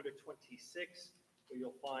page 126, where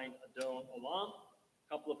you'll find Adon Olam.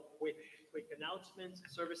 A couple of quick announcements.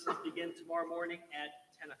 Services begin tomorrow morning at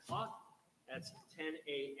 10 o'clock. That's 10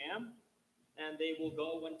 a.m. And they will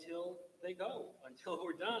go until we're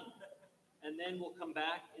done. And then we'll come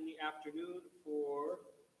back in the afternoon for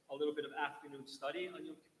a little bit of afternoon study on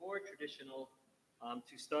Yom Kippur, traditional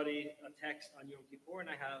to study a text on Yom Kippur. And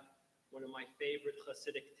I have one of my favorite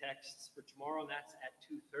Hasidic texts for tomorrow, and that's at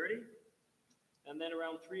 2:30. And then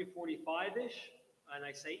around 3:45-ish, and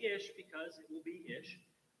I say ish because it will be ish,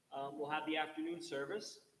 we'll have the afternoon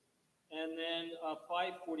service. And then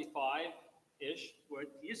 5:45-ish with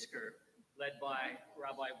Yizkor, led by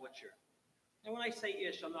Rabbi Butcher. And when I say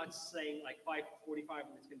ish, I'm not saying like 5:45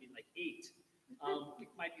 and it's going to be like 8. It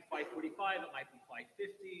might be 5:45, it might be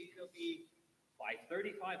 5:50, it'll be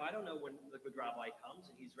 5:35. I don't know when the good rabbi comes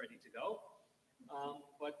and he's ready to go.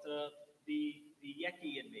 But the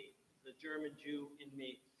Yeki in me, the German Jew in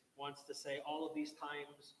me, wants to say all of these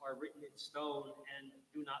times are written in stone and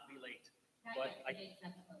do not be late. But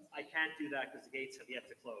I can't do that because the gates have yet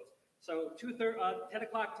to close. So 10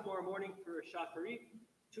 o'clock tomorrow morning for Shacharit,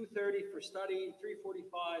 2:30 for study,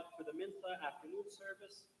 3:45 for the Mincha afternoon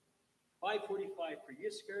service, 5:45 for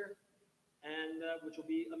Yizkor, and which will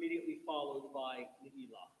be immediately followed by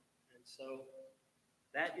Ne'ilah. And so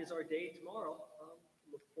that is our day tomorrow.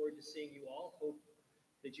 Look forward to seeing you all. Hope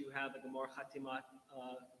that you have a Gemar Chatimat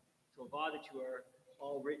Tova, that you are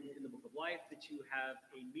all written in the Book of Life, that you have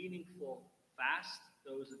a meaningful fast,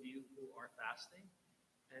 those of you who are fasting,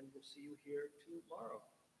 and we'll see you here tomorrow.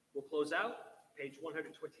 We'll close out, page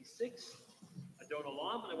 126, Adon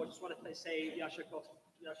Olam, and I just want to say Yashar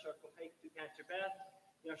Kochek to Cantor Beth,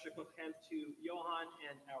 Yashar Kochem to Johan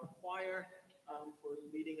and our choir for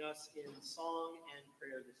leading us in song and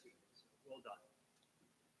prayer this evening. So, well done.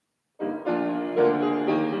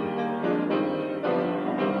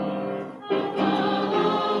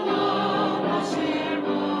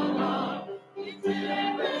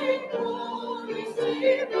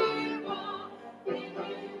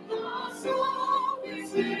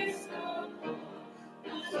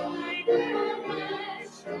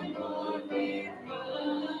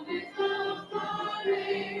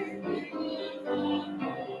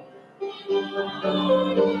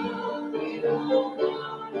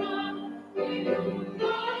 We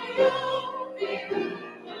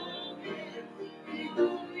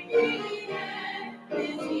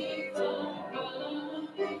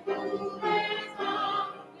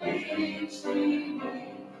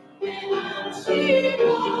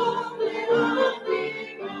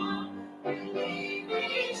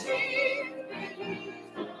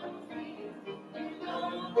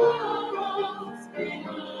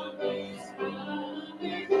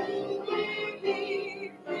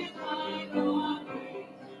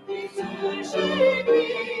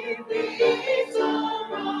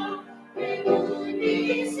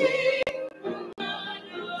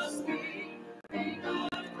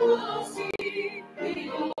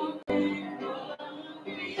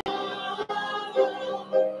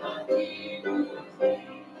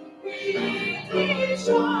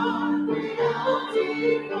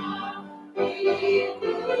Okay.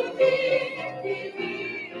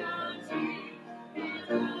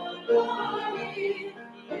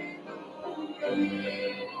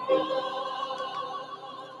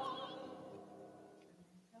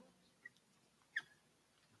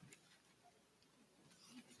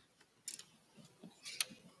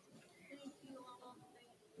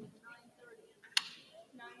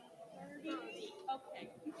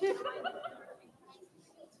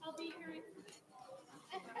 I'll be here.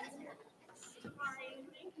 Sorry.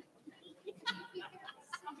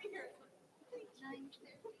 I'll be here.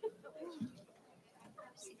 9:30.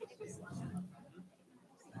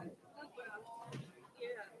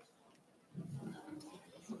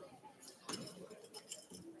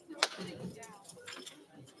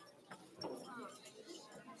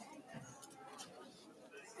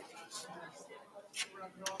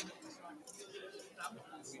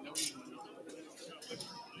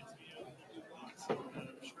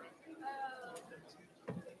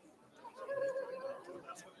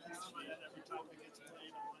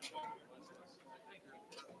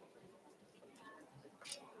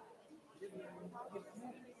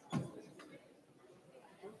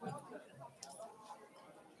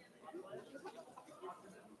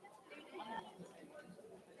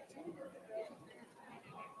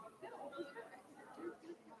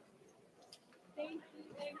 Thank you.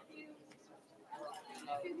 Thank you.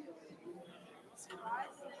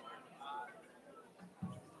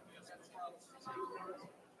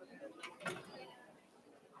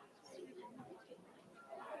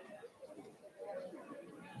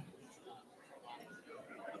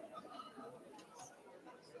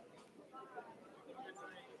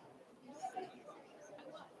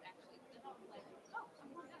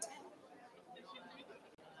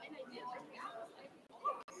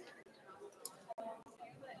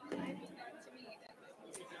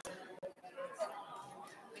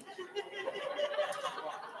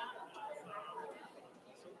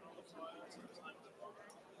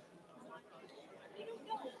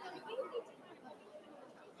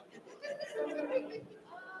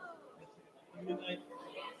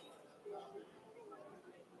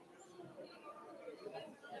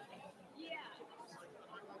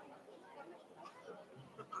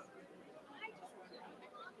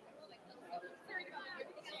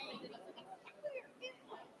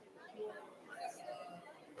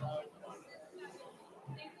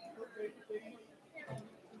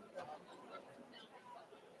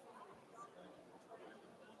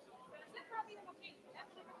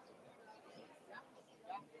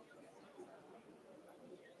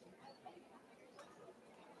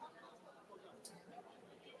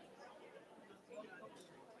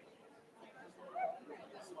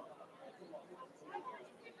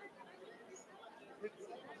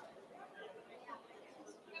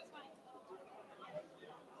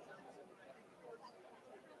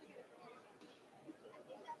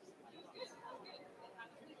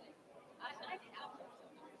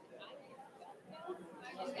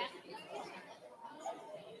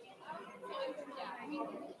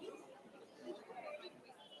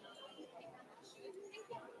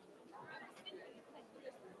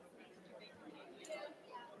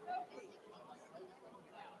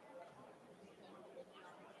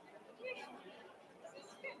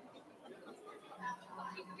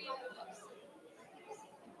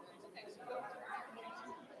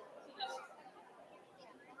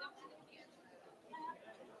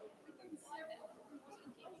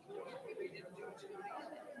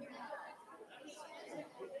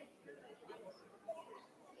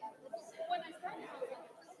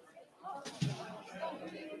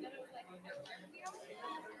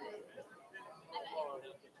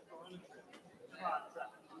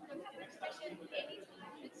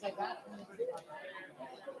 It's like that.